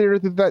Science Theater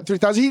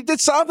 3000? He did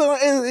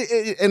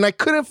something, and I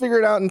couldn't figure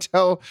it out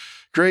until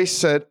Grace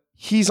said,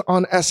 he's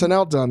on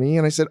SNL, dummy.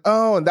 And I said,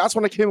 oh, and that's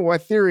when I came up with my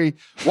theory.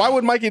 Why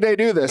would Mikey Day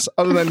do this?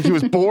 Other than he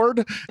was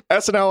bored,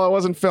 SNL I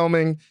wasn't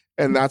filming,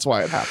 and that's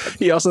why it happened.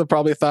 He also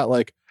probably thought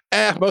like,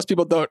 most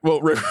people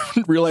won't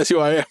realize who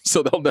I am,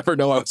 so they'll never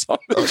know I was on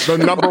this. The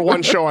number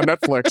one show on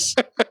Netflix.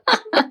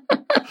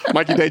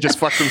 Mikey Day just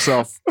fucked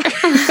himself.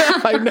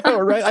 I know,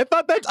 right? I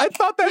thought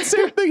that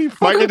same thing.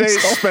 Mikey Day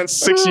spent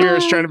 6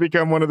 years trying to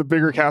become one of the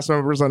bigger cast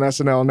members on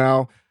SNL.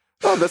 Now,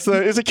 it's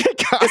a King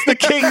guy. It's the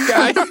King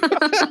guy.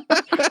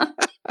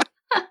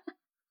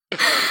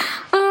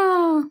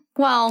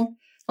 Well,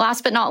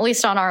 last but not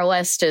least on our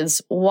list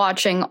is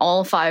watching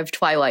all 5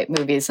 Twilight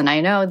movies. And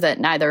I know that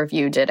neither of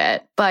you did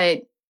it,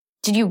 but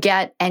did you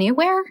get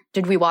anywhere?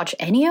 Did we watch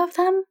any of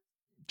them?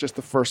 Just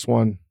the first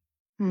one.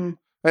 And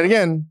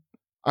again,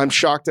 I'm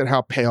shocked at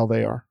how pale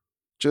they are.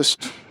 It's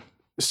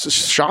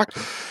just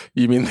shocking.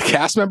 You mean the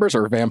cast members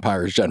or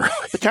vampires generally?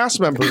 The cast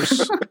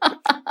members.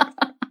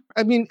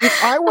 I mean,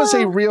 if I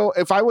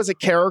was a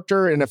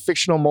character in a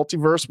fictional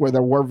multiverse where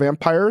there were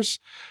vampires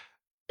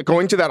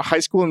going to that high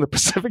school in the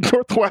Pacific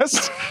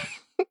Northwest,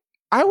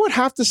 I would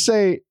have to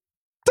say,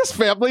 this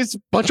family's a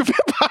bunch of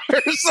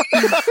vampires.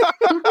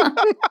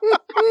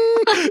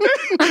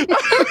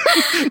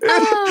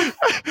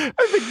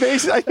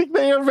 I think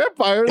they are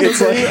vampires. It's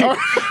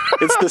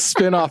it's the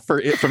spinoff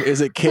from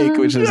Is It Cake,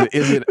 which is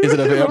it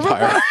a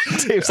vampire?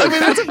 Dave's like,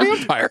 that's a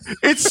vampire.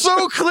 It's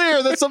so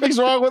clear that something's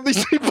wrong with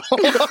these people.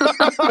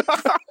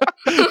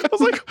 I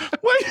was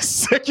like, wait a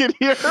second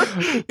here.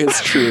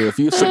 It's true. If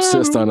you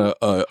subsist on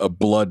a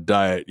blood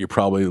diet, you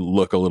probably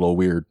look a little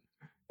weird.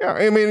 Yeah,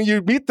 I mean,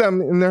 you meet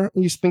them in there,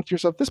 and you think to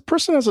yourself, this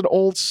person has an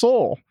old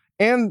soul,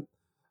 and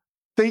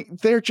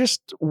they're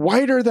just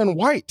whiter than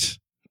white.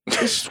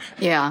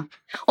 Yeah.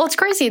 Well, it's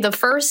crazy. The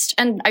first,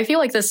 and I feel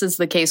like this is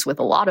the case with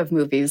a lot of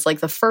movies, like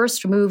the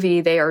first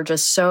movie, they are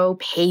just so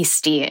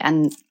pasty,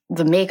 and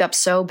the makeup's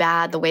so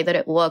bad, the way that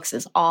it looks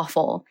is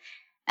awful.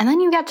 And then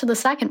you get to the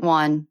second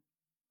one,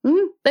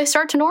 they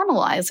start to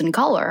normalize in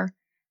color.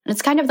 And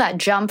it's kind of that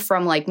jump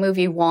from like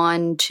movie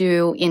 1,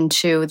 2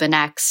 into the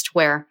next,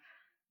 where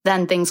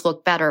then things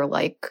look better,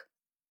 like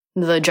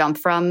the jump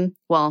from,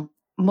 well,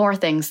 more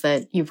things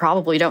that you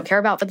probably don't care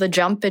about, but the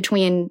jump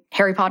between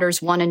Harry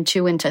Potter's 1 and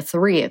 2 into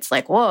 3, it's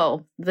like,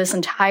 whoa, this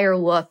entire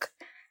look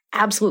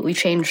absolutely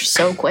changed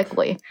so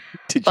quickly.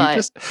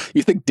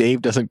 You think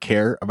Dave doesn't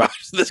care about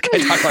this guy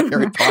talking about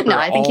Harry Potter? No,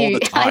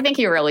 I think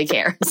he really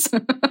cares.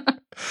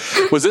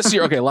 Was this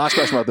your, okay, last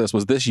question about this.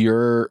 Was this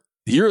your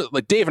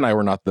like Dave and I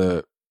were not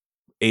the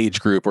age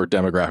group or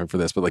demographic for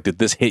this, but like, did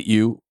this hit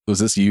you? Was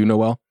this you,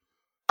 Noelle?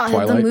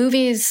 The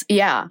movies,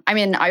 yeah. I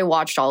mean, I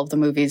watched all of the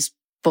movies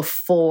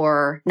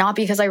before, not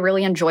because I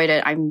really enjoyed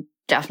it. I'm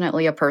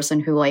definitely a person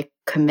who like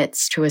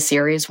commits to a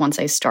series once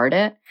I start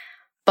it.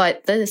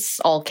 But this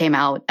all came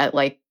out at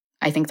like,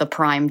 I think the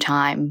prime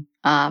time.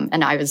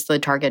 And I was the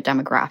target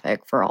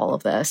demographic for all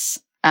of this.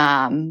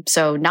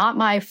 So not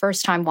my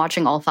first time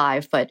watching all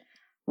 5, but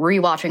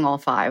rewatching all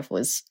 5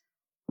 was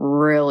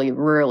really,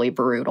 really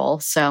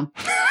brutal. So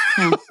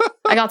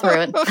I got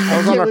through it. I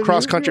was on a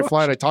cross-country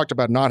flight. I talked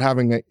about not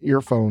having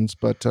earphones,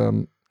 but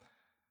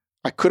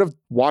I could have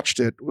watched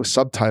it with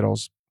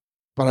subtitles,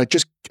 but I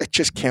just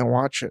can't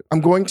watch it.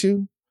 I'm going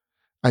to.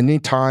 I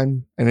need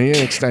time and I need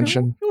an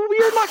extension.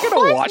 You're not going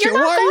to watch it. Why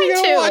are you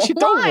going to watch it?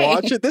 Don't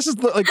watch it.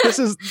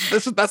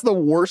 That's the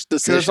worst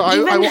decision. I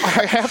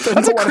have to.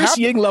 That's a Chris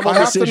Ying level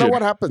decision. I have to know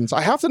what happens.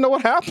 I have to know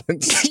what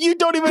happens. You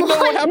don't even know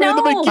what happened in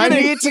the beginning. I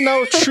need to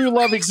know if true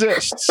love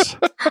exists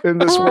in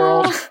this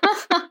world.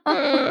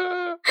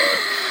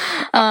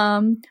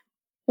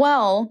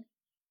 Well,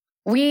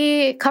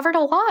 we covered a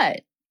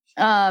lot.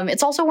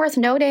 It's also worth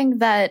noting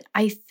that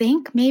I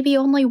think maybe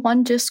only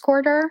one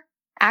Discorder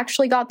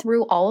actually got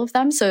through all of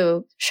them.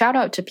 So shout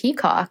out to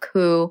Peacock,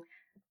 who,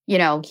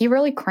 he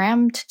really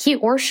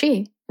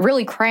she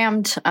really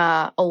crammed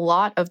a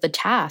lot of the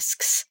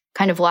tasks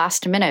kind of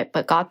last minute,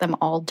 but got them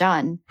all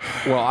done.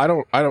 Well, I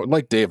don't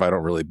like Dave. I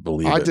don't really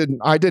believe it.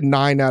 I did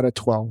 9 out of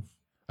 12.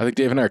 I think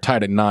Dave and I are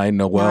tied at 9.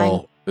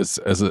 Noelle is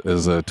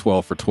a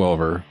 12 for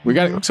 12er. We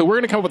got so we're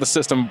going to come up with a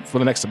system for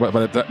the next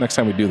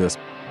time we do this.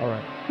 All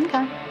right.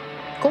 Okay.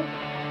 Cool.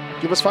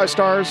 Give us 5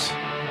 stars.